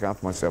how to look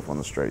after myself on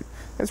the street.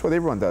 That's what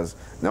everyone does.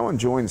 No one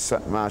joins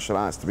martial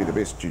arts to be the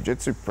best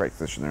jiu-jitsu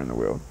practitioner in the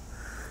world.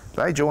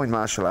 They join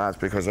martial arts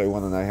because they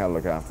want to know how to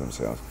look after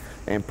themselves.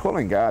 And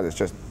pulling guard is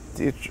just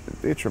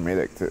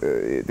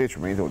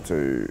detrimental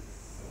to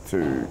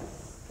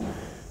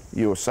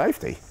your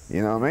safety,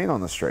 you know what I mean,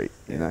 on the street,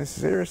 you know,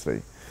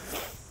 seriously.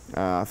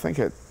 I think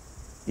it,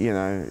 you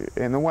know,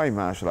 and the way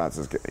martial arts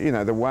is, you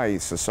know, the way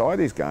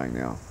society's going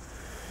now,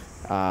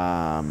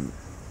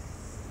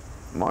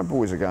 my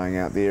boys are going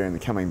out there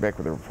and coming back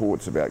with the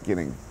reports about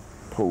getting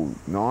pulled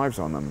knives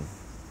on them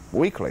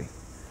weekly.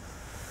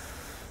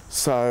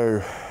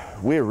 So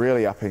we're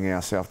really upping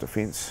our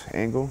self-defense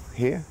angle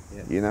here.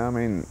 You know, I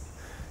mean,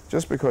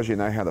 just because you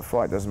know how to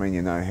fight doesn't mean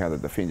you know how to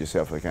defend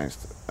yourself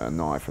against a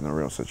knife in a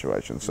real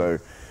situation. So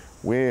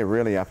we're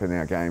really upping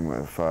our game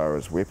as far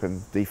as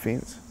weapon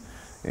defense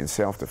and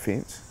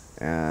self-defense,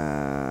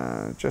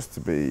 just to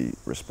be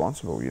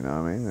responsible, you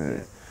know what I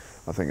mean?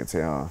 I think it's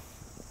our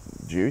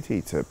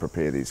duty to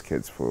prepare these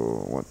kids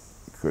for what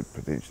could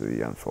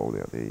potentially unfold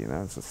out there, you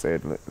know. It's a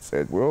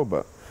sad world,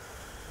 but,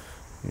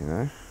 you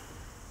know,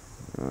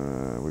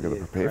 we've got to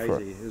prepare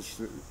for it.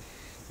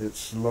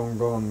 It's long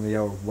gone, the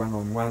old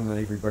one-on-one, and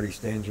everybody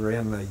stands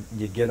around,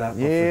 you get up off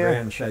the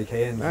ground, shake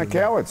hands. No,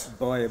 cowards.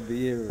 Buy a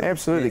beer.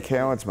 Absolutely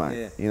cowards,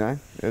 mate. You know,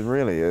 it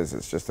really is.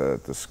 It's just a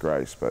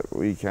disgrace, but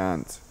we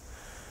can't,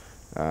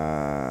 you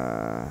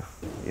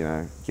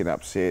know, get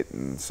upset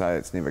and say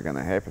it's never going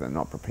to happen and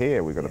not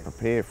prepare. We've got to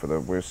prepare for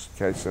the worst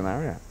case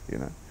scenario, you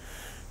know.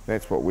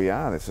 That's what we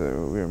are.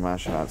 We're a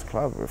martial arts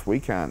club. If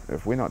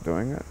we're not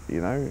doing it,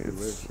 you know,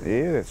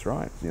 that's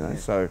right, you know.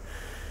 So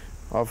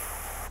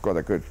I've got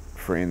a good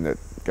friend that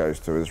goes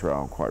to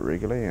Israel quite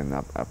regularly, and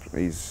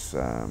he's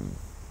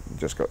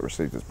just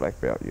received his black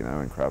belt, you know,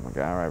 in Krav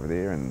Maga over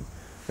there, and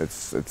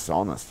it's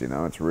honest, you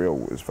know, it's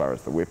real as far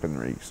as the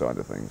weaponry side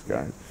of things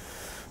go.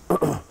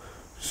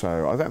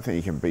 So I don't think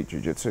you can beat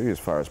jiu-jitsu as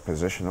far as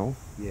positional,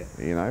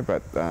 you know,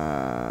 but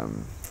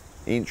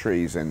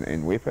entries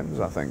and weapons,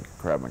 I think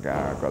Krav Maga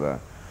have got a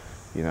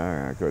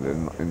good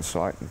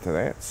insight into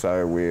that.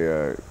 So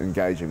we're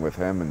engaging with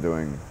him and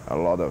doing a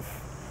lot of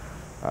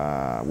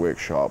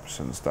workshops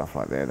and stuff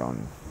like that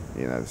on,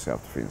 you know, the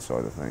self-defense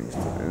side of things.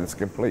 And it's a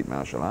complete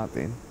martial art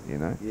then, you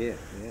know.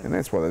 And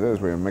that's what it is.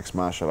 We're a mixed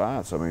martial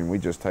arts. I mean, we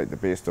just take the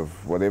best of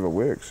whatever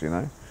works, you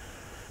know.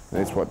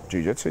 That's what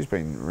jiu-jitsu's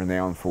been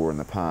renowned for in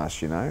the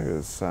past, you know,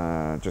 is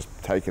just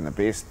taking the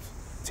best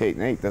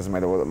technique. Doesn't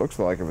matter what it looks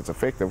like. If it's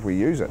effective, we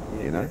use it,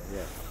 you know.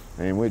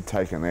 And we've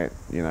taken that,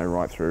 you know,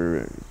 right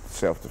through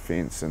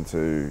self-defense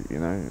into, you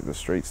know, the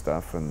street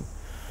stuff, and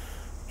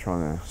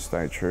trying to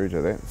stay true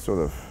to that sort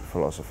of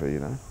philosophy, you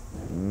know.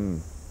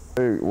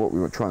 What we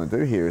were trying to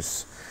do here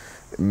is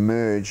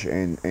merge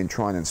and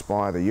try and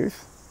inspire the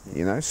youth,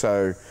 you know.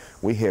 So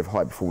we have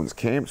high performance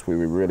camps where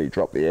we really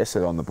drop the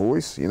acid on the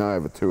boys, you know,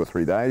 over 2 or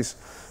 3 days.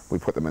 We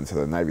put them into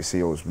the Navy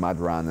SEALs mud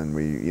run, and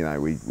we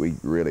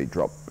really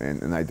drop, and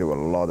they do a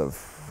lot of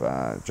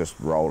just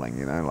rolling,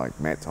 you know, like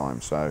mat time.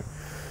 So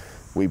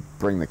we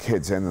bring the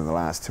kids in the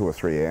last 2 or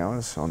 3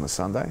 hours on the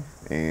Sunday,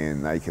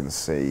 and they can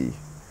see,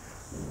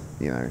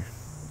 you know,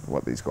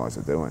 what these guys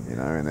are doing, you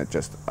know, and it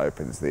just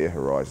opens their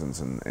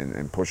horizons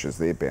and pushes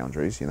their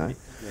boundaries, you know.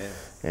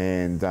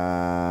 And,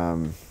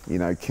 you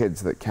know,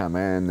 kids that come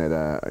in that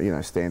are, you know,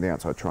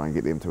 standouts, I try and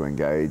get them to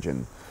engage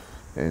in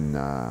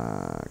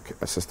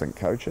assistant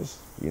coaches,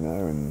 you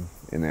know. And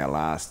in our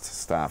last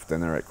staff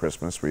dinner at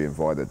Christmas, we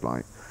invited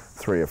like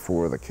 3 or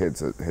 4 of the kids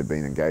that had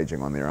been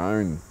engaging on their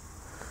own,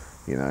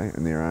 you know,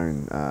 in their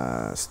own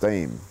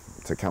steam,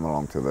 to come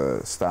along to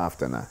the staff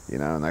dinner, you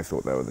know, and they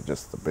thought they were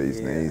just the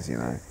bee's knees, you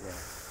know.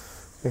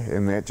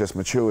 And that just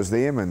matures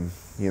them and,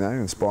 you know,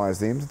 inspires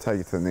them to take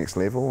it to the next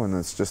level. And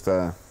it's just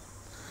a,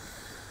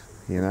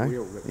 you know,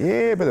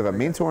 a bit of a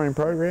mentoring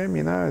program,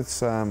 you know.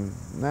 It's,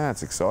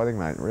 it's exciting,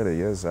 mate, it really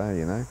is,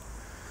 you know.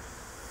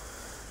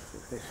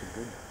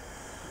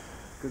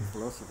 Good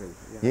philosophy.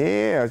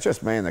 Yeah, it's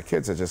just, man, the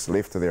kids are just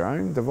left to their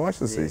own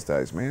devices these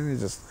days, man. There's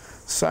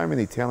just so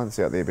many talents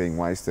out there being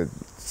wasted,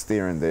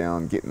 staring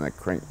down, getting a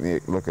crank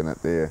neck, looking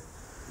at their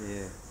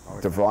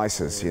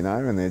devices, you know,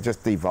 and they're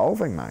just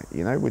devolving, mate.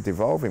 You know, we're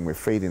devolving, we're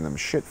feeding them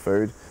shit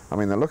food. I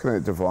mean, they're looking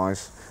at the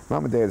device.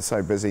 Mum and Dad are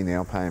so busy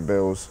now paying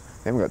bills,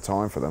 they haven't got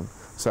time for them.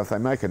 So if they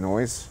make a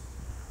noise,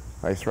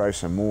 they throw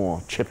some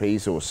more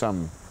chippies or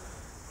some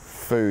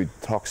food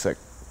toxic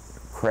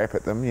crap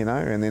at them, you know,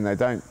 and then they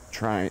don't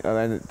train,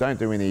 they don't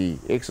do any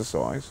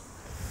exercise.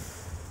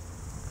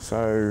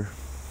 So,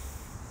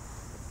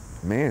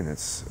 man,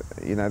 it's,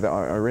 you know,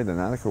 I read an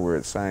article where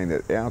it's saying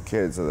that our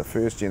kids are the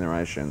first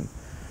generation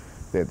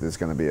that there's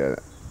going to be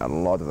a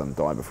lot of them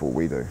die before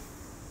we do,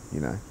 you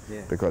know,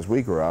 because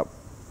we grew up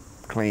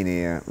clean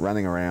air,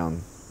 running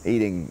around,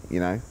 eating, you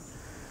know,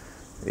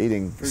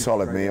 eating food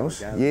solid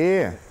meals.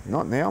 Yeah,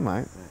 not now,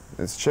 mate.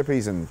 It's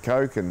chippies and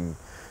Coke and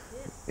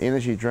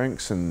energy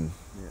drinks and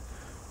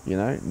you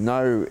know,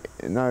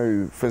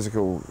 no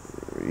physical,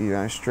 you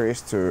know, stress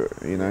to,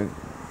 you know,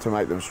 to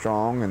make them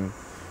strong, and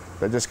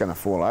they're just going to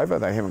fall over.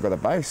 They haven't got a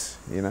base,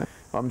 you know.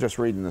 I'm just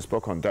reading this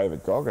book on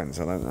David Goggins.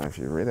 I don't know if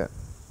you read it.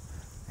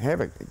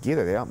 Get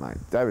it out, mate.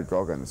 David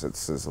Goggins,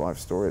 it's his life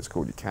story. It's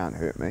called You Can't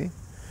Hurt Me,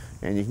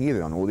 and you can get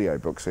it on audio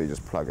book, so you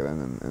just plug it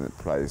in and it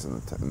plays in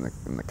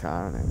the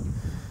car.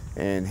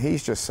 And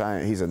he's just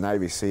saying, he's a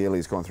Navy SEAL.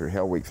 He's gone through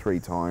Hell Week 3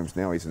 times.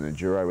 Now he's an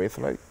enduro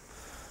athlete.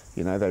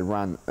 You know,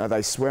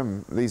 they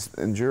swim, these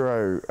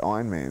enduro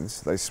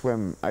Ironmans, they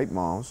swim 8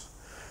 miles,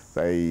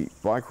 they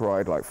bike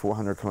ride like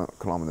 400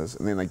 kilometres,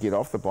 and then they get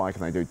off the bike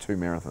and they do 2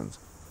 marathons.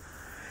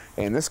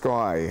 And this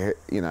guy,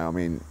 you know, I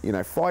mean, you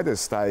know, fighters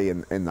stay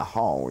in the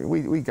hole.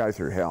 We go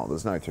through hell,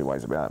 there's no two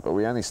ways about it, but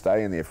we only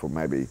stay in there for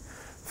maybe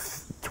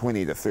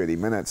 20 to 30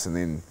 minutes, and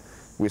then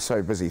we're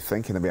so busy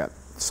thinking about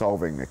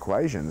solving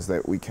equations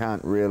that we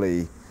can't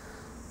really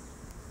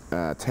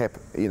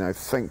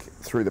think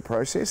through the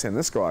process. And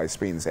this guy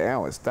spends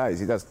hours, days,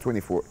 he does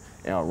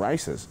 24-hour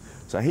races.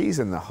 So he's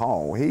in the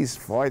hole, he's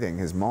fighting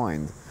his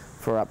mind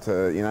for up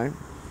to, you know,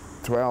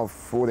 12,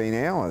 14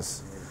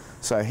 hours.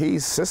 So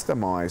he's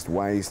systemized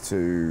ways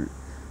to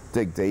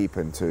dig deep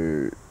and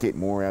to get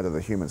more out of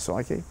the human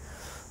psyche.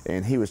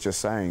 And he was just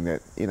saying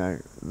that, you know,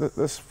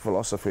 this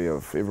philosophy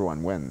of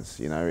everyone wins,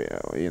 you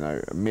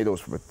know,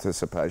 medals for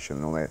participation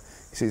and all that.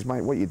 He says,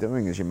 mate, what you're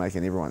doing is you're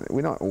making everyone,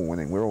 we're not all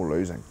winning, we're all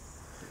losing.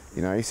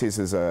 You know, he says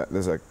there's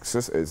a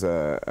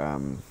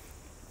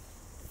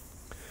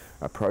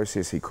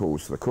process he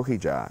calls the cookie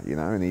jar, you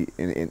know,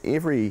 and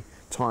every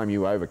time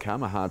you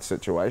overcome a hard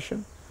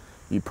situation,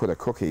 you put a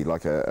cookie,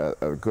 like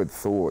a good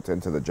thought,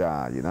 into the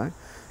jar, you know.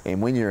 And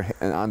when you're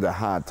under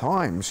hard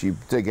times, you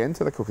dig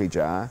into the cookie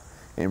jar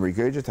and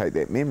regurgitate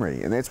that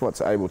memory, and that's what's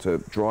able to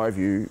drive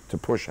you to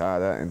push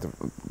harder and to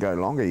go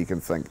longer. You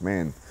can think,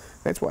 man,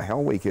 that's what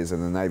Hell Week is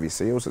in the Navy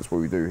SEALs. That's what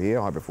we do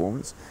here, high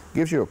performance. It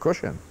gives you a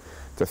cushion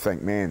to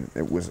think, man,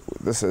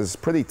 this is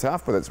pretty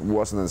tough, but it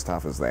wasn't as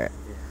tough as that,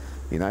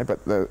 you know. But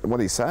what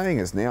he's saying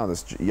is now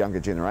this younger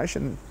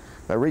generation,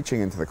 they're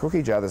reaching into the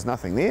cookie jar. There's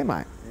nothing there,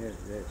 mate. Yeah,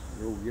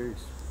 that's all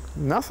use.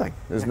 Nothing.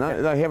 There's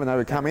they haven't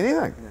overcome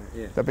anything.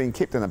 They've been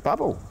kept in a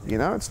bubble, you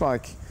know. It's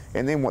like,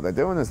 and then what they're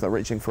doing is they're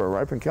reaching for a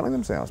rope and killing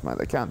themselves, mate.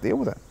 They can't deal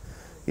with it,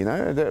 you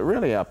know.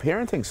 Really, our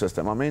parenting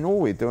system. I mean, all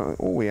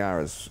we are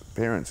as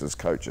parents, as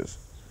coaches,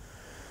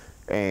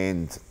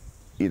 and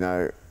you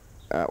know.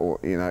 Or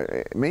you know,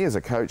 me as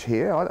a coach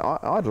here,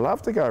 I'd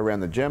love to go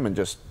around the gym and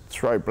just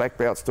throw black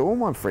belts to all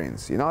my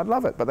friends. You know, I'd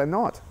love it, but they're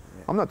not.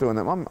 I'm not doing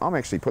that. I'm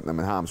actually putting them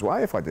in harm's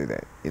way if I do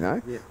that. You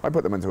know, I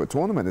put them into a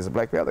tournament as a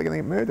black belt, they're going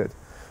to get murdered.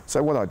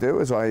 So what I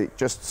do is I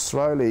just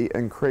slowly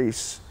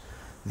increase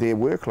their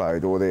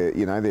workload or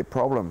their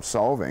problem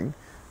solving,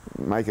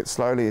 make it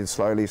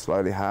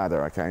slowly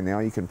harder. Okay, now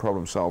you can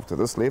problem solve to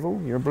this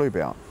level. You're a blue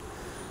belt.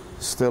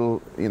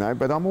 Still, you know,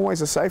 but I'm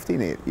always a safety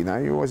net, you know.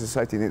 You're always a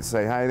safety net to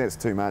say, hey, that's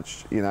too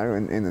much, you know,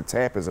 and the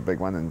tap is a big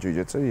one in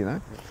jiu-jitsu, you know.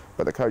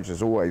 But the coach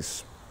is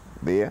always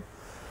there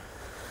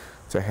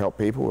to help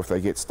people if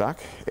they get stuck,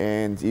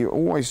 and you're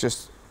always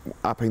just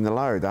upping the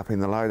load,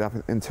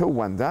 until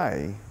one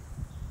day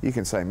you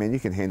can say, man, you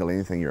can handle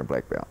anything, you're a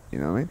black belt, you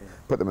know what I mean?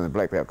 Put them in a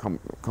black belt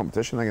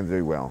competition, they're going to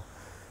do well.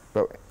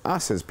 But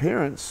us as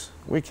parents,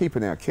 we're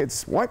keeping our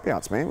kids white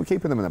belts, man. We're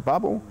keeping them in a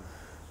bubble,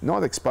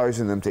 not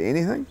exposing them to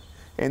anything.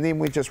 And then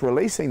we're just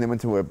releasing them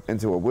into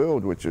a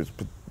world which is,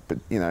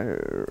 you know,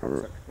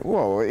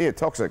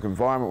 toxic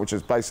environment, which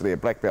is basically a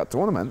black belt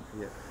tournament.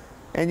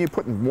 And you're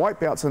putting white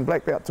belts in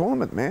black belt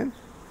tournament, man.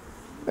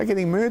 They're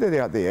getting murdered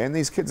out there, and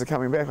these kids are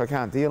coming back, I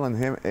can't deal, and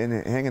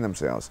hanging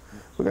themselves.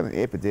 We've got an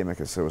epidemic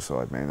of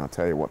suicide, man. I'll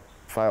tell you what,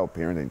 failed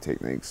parenting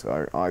techniques,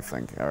 I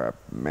think, are a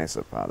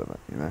massive part of it,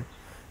 you know.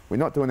 We're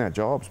not doing our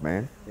jobs,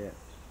 man.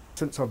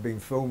 Since I've been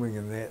filming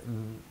and that,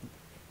 and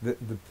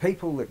the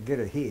people that get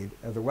ahead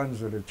are the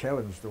ones that are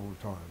challenged all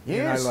the time.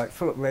 You know, like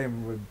Philip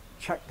Lamb would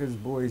chucked his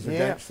boys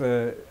against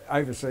the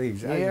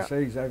overseas.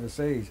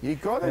 You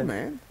got it,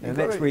 man. And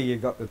that's where you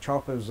got the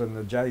Choppers and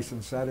the Jason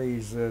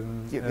Suttys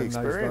and those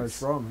guys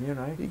from, you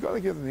know. You got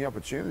to give them the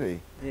opportunity.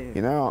 Yeah.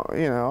 You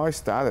know, I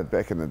started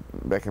back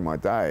in my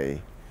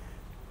day,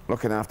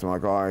 looking after my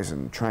guys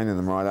and training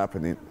them right up,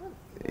 and then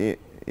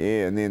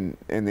and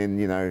then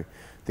you know,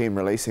 then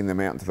releasing them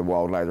out into the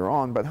wild later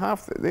on. But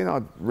then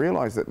I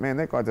realised that, man,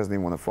 that guy doesn't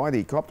even want to fight.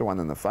 He copped one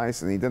in the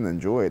face and he didn't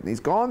enjoy it, and he's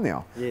gone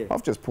now. Yeah.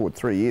 I've just poured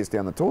 3 years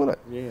down the toilet.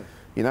 Yeah.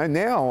 You know,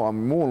 now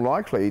I'm more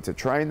likely to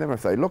train them.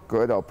 If they look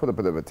good, I'll put a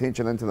bit of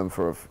attention into them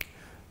for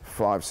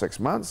 5-6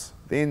 months,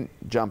 then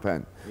jump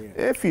in. Yeah.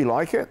 If you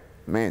like it,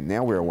 man,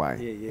 now we're away.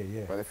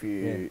 Yeah. But if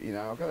you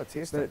know, I've got to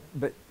test it.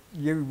 But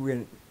you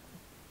went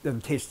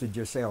and tested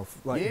yourself,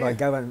 like by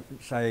going,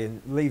 say,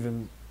 and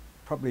leaving.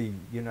 Probably,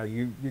 you know,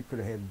 you could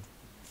have had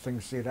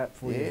things set up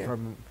for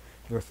you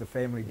with the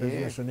family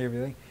business and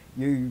everything.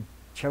 You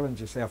challenged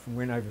yourself and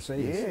went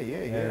overseas.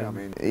 Yeah. I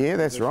mean,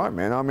 that's right,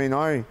 man. I mean,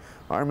 I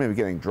remember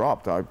getting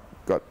dropped. I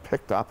got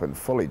picked up and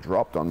fully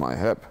dropped on my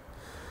hip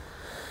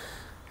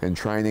in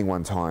training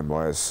one time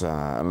by this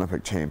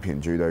Olympic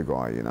champion judo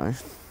guy, you know.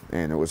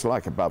 And it was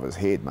like above his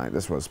head, mate.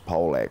 This was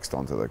poleaxed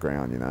onto the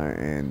ground, you know,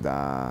 and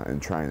in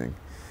training.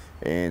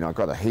 And I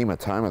got a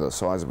hematoma the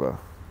size of a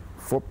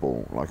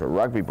football, like a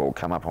rugby ball,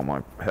 come up on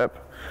my hip.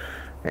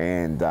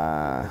 And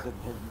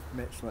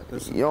mats like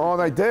this? Yeah,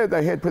 they did.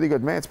 They had pretty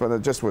good mats, but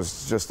it just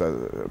was just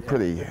a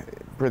pretty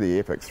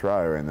epic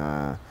throw, and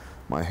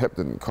my hip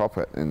didn't cop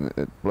it, and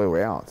it blew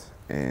out,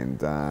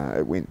 and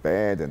it went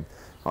bad. And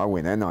I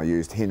went in. I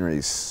used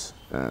Henry's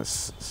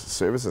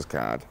services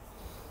card,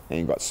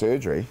 and got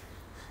surgery,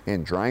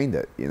 and drained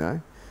it, you know.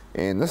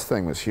 And this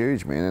thing was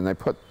huge, man. And they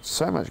put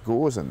so much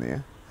gauze in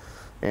there.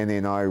 And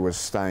then I was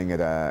staying at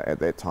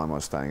that time I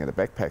was staying at a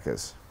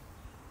backpackers.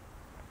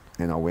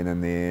 And I went in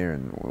there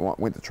and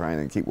went to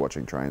training, keep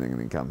watching training, and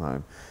then come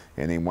home.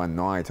 And then one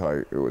night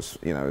it was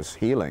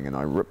healing, and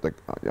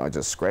I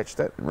just scratched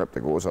it and ripped the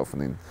gauze off,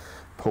 and then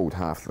pulled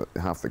half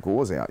the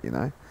gauze out, you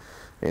know.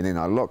 And then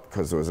I looked,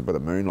 because there was a bit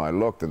of moonlight, I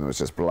looked, and there was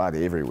just blood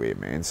everywhere,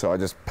 man. So I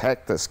just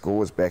packed this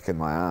gauze back in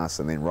my ass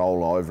and then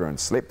rolled over and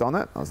slept on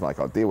it. I was like,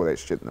 I'll deal with that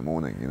shit in the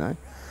morning, you know.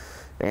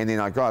 And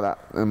then I got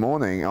up in the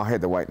morning. I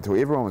had to wait until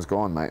everyone was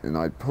gone, mate, and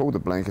I pulled the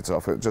blankets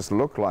off. It just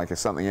looked like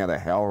something out of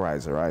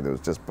Hellraiser, eh? There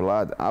was just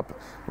blood up.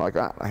 Like,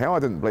 how I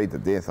didn't bleed to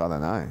death, I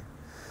don't know.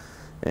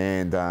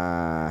 And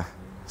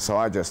so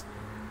I just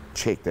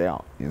checked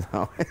out, you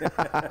know.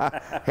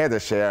 Had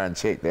a shower and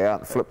checked out,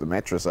 and flipped the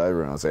mattress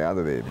over, and I was out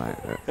of there, mate.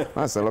 It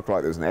must have looked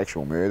like there was an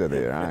actual murder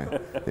there,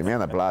 eh? The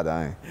amount of blood,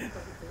 eh?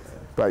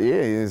 But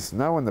yeah, there's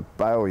no one to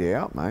bail you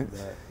out, mate.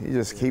 You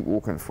just keep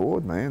walking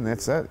forward, man.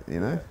 That's it, you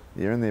know.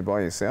 You're in there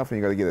by yourself, and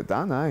you got to get it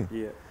done, eh?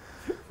 Yeah.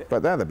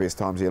 But they're the best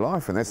times of your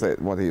life, and that's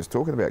what he was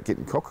talking about,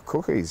 getting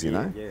cookies, you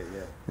know. Yeah.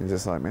 And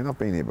just like, man, I've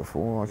been here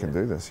before. I can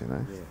do this, you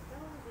know.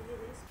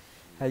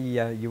 Hey,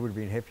 you would have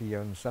been happy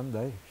on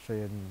Sunday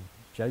seeing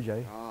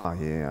JJ. Oh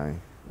yeah,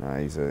 no,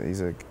 he's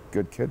a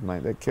good kid,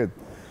 mate. That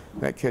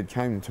kid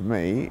came to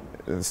me.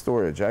 The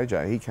story of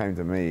JJ, he came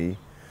to me.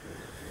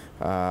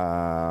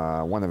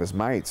 One of his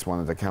mates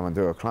wanted to come and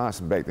do a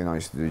class, and back then I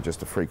used to do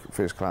just a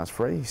first class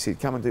free. He said,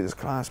 come and do this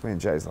class, man.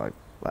 Jay's like,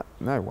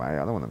 no way, I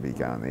don't want to be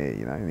going there,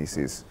 you know. And he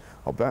says,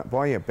 I'll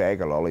buy you a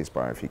bag of lollies,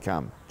 bro, if you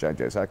come.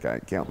 JJ's, okay,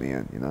 count me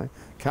in, you know.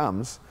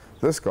 Comes,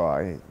 this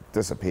guy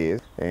disappears,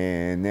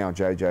 and now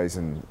JJ's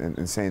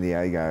in San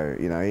Diego,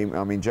 you know.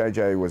 I mean,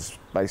 JJ was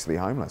basically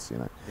homeless, you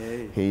know.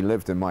 Yeah. He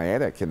lived in my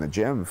attic in the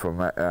gym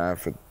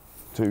for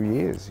 2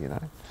 years, you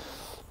know.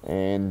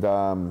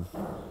 And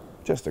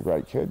just a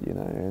great kid, you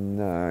know,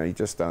 and he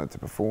just started to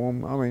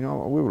perform. I mean,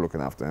 we were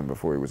looking after him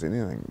before he was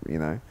anything, you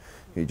know.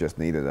 He just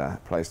needed a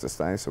place to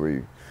stay, so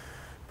we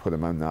put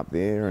him in up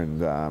there,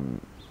 and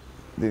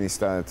then he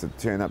started to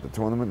turn up to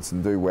tournaments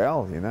and do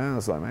well, you know. I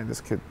was like, man, this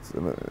kid's,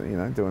 you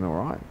know, doing all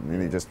right. And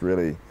then he just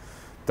really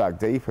dug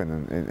deep,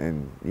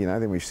 and you know,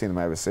 then we sent him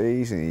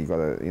overseas, and he got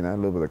a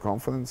little bit of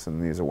confidence,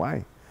 and he was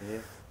away. Yeah.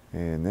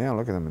 And now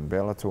look at him in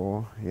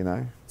Bellator, you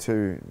know,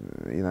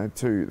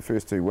 the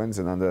first 2 wins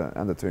in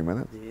under 2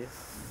 minutes. Yeah.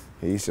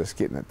 He's just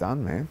getting it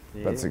done, man.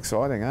 Yeah. But it's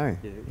exciting, eh?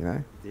 Yeah. You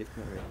know,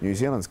 definitely. New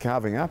Zealand's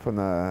carving up in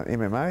the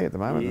MMA at the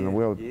moment, in the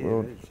world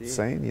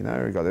scene. You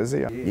know, we got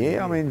Izzy. I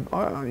mean,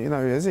 you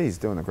know, Izzy's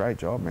doing a great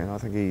job, man. I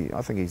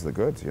think he's the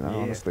goods. You know,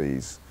 honestly,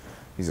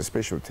 he's a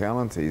special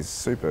talent. He's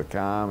super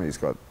calm. He's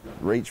got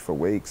reach for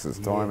weeks. His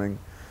timing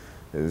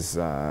is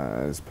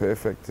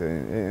perfect,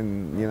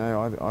 and you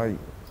know,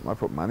 I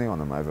put money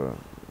on him over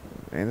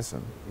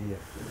Anderson. Yeah.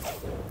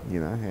 You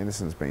know,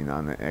 Anderson's been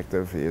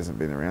inactive. He hasn't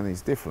been around.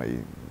 He's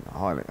definitely a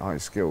highly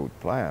skilled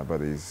player,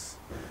 but he's,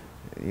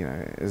 you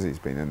know, Izzy's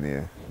been in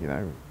there, you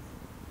know,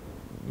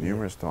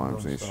 numerous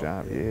times, and he's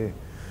sharp. Yeah.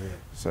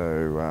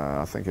 So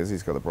I think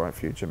Izzy's got a bright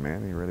future,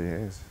 man. He really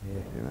has.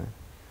 Yeah. You know.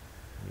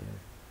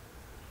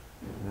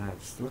 Yeah. No,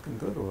 it's looking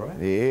good, all right.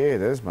 Yeah,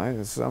 it is,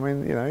 mate. I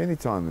mean, you know, any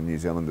time the New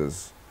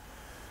Zealanders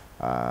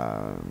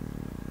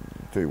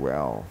do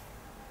well,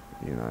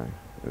 you know,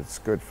 it's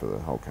good for the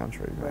whole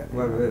country, mate.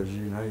 Well, it is,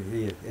 you know.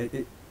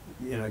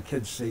 you know,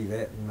 kids see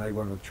that and they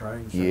want to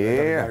train, so Yeah,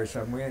 they got to go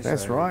somewhere.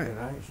 that's so, right. You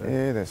know, so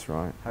Yeah, that's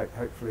right.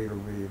 hopefully it'll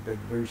be a big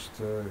boost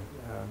to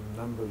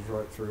numbers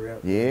right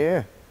throughout.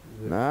 Yeah.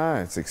 the- No,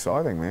 it's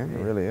exciting, man. It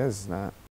Yeah. really is. No.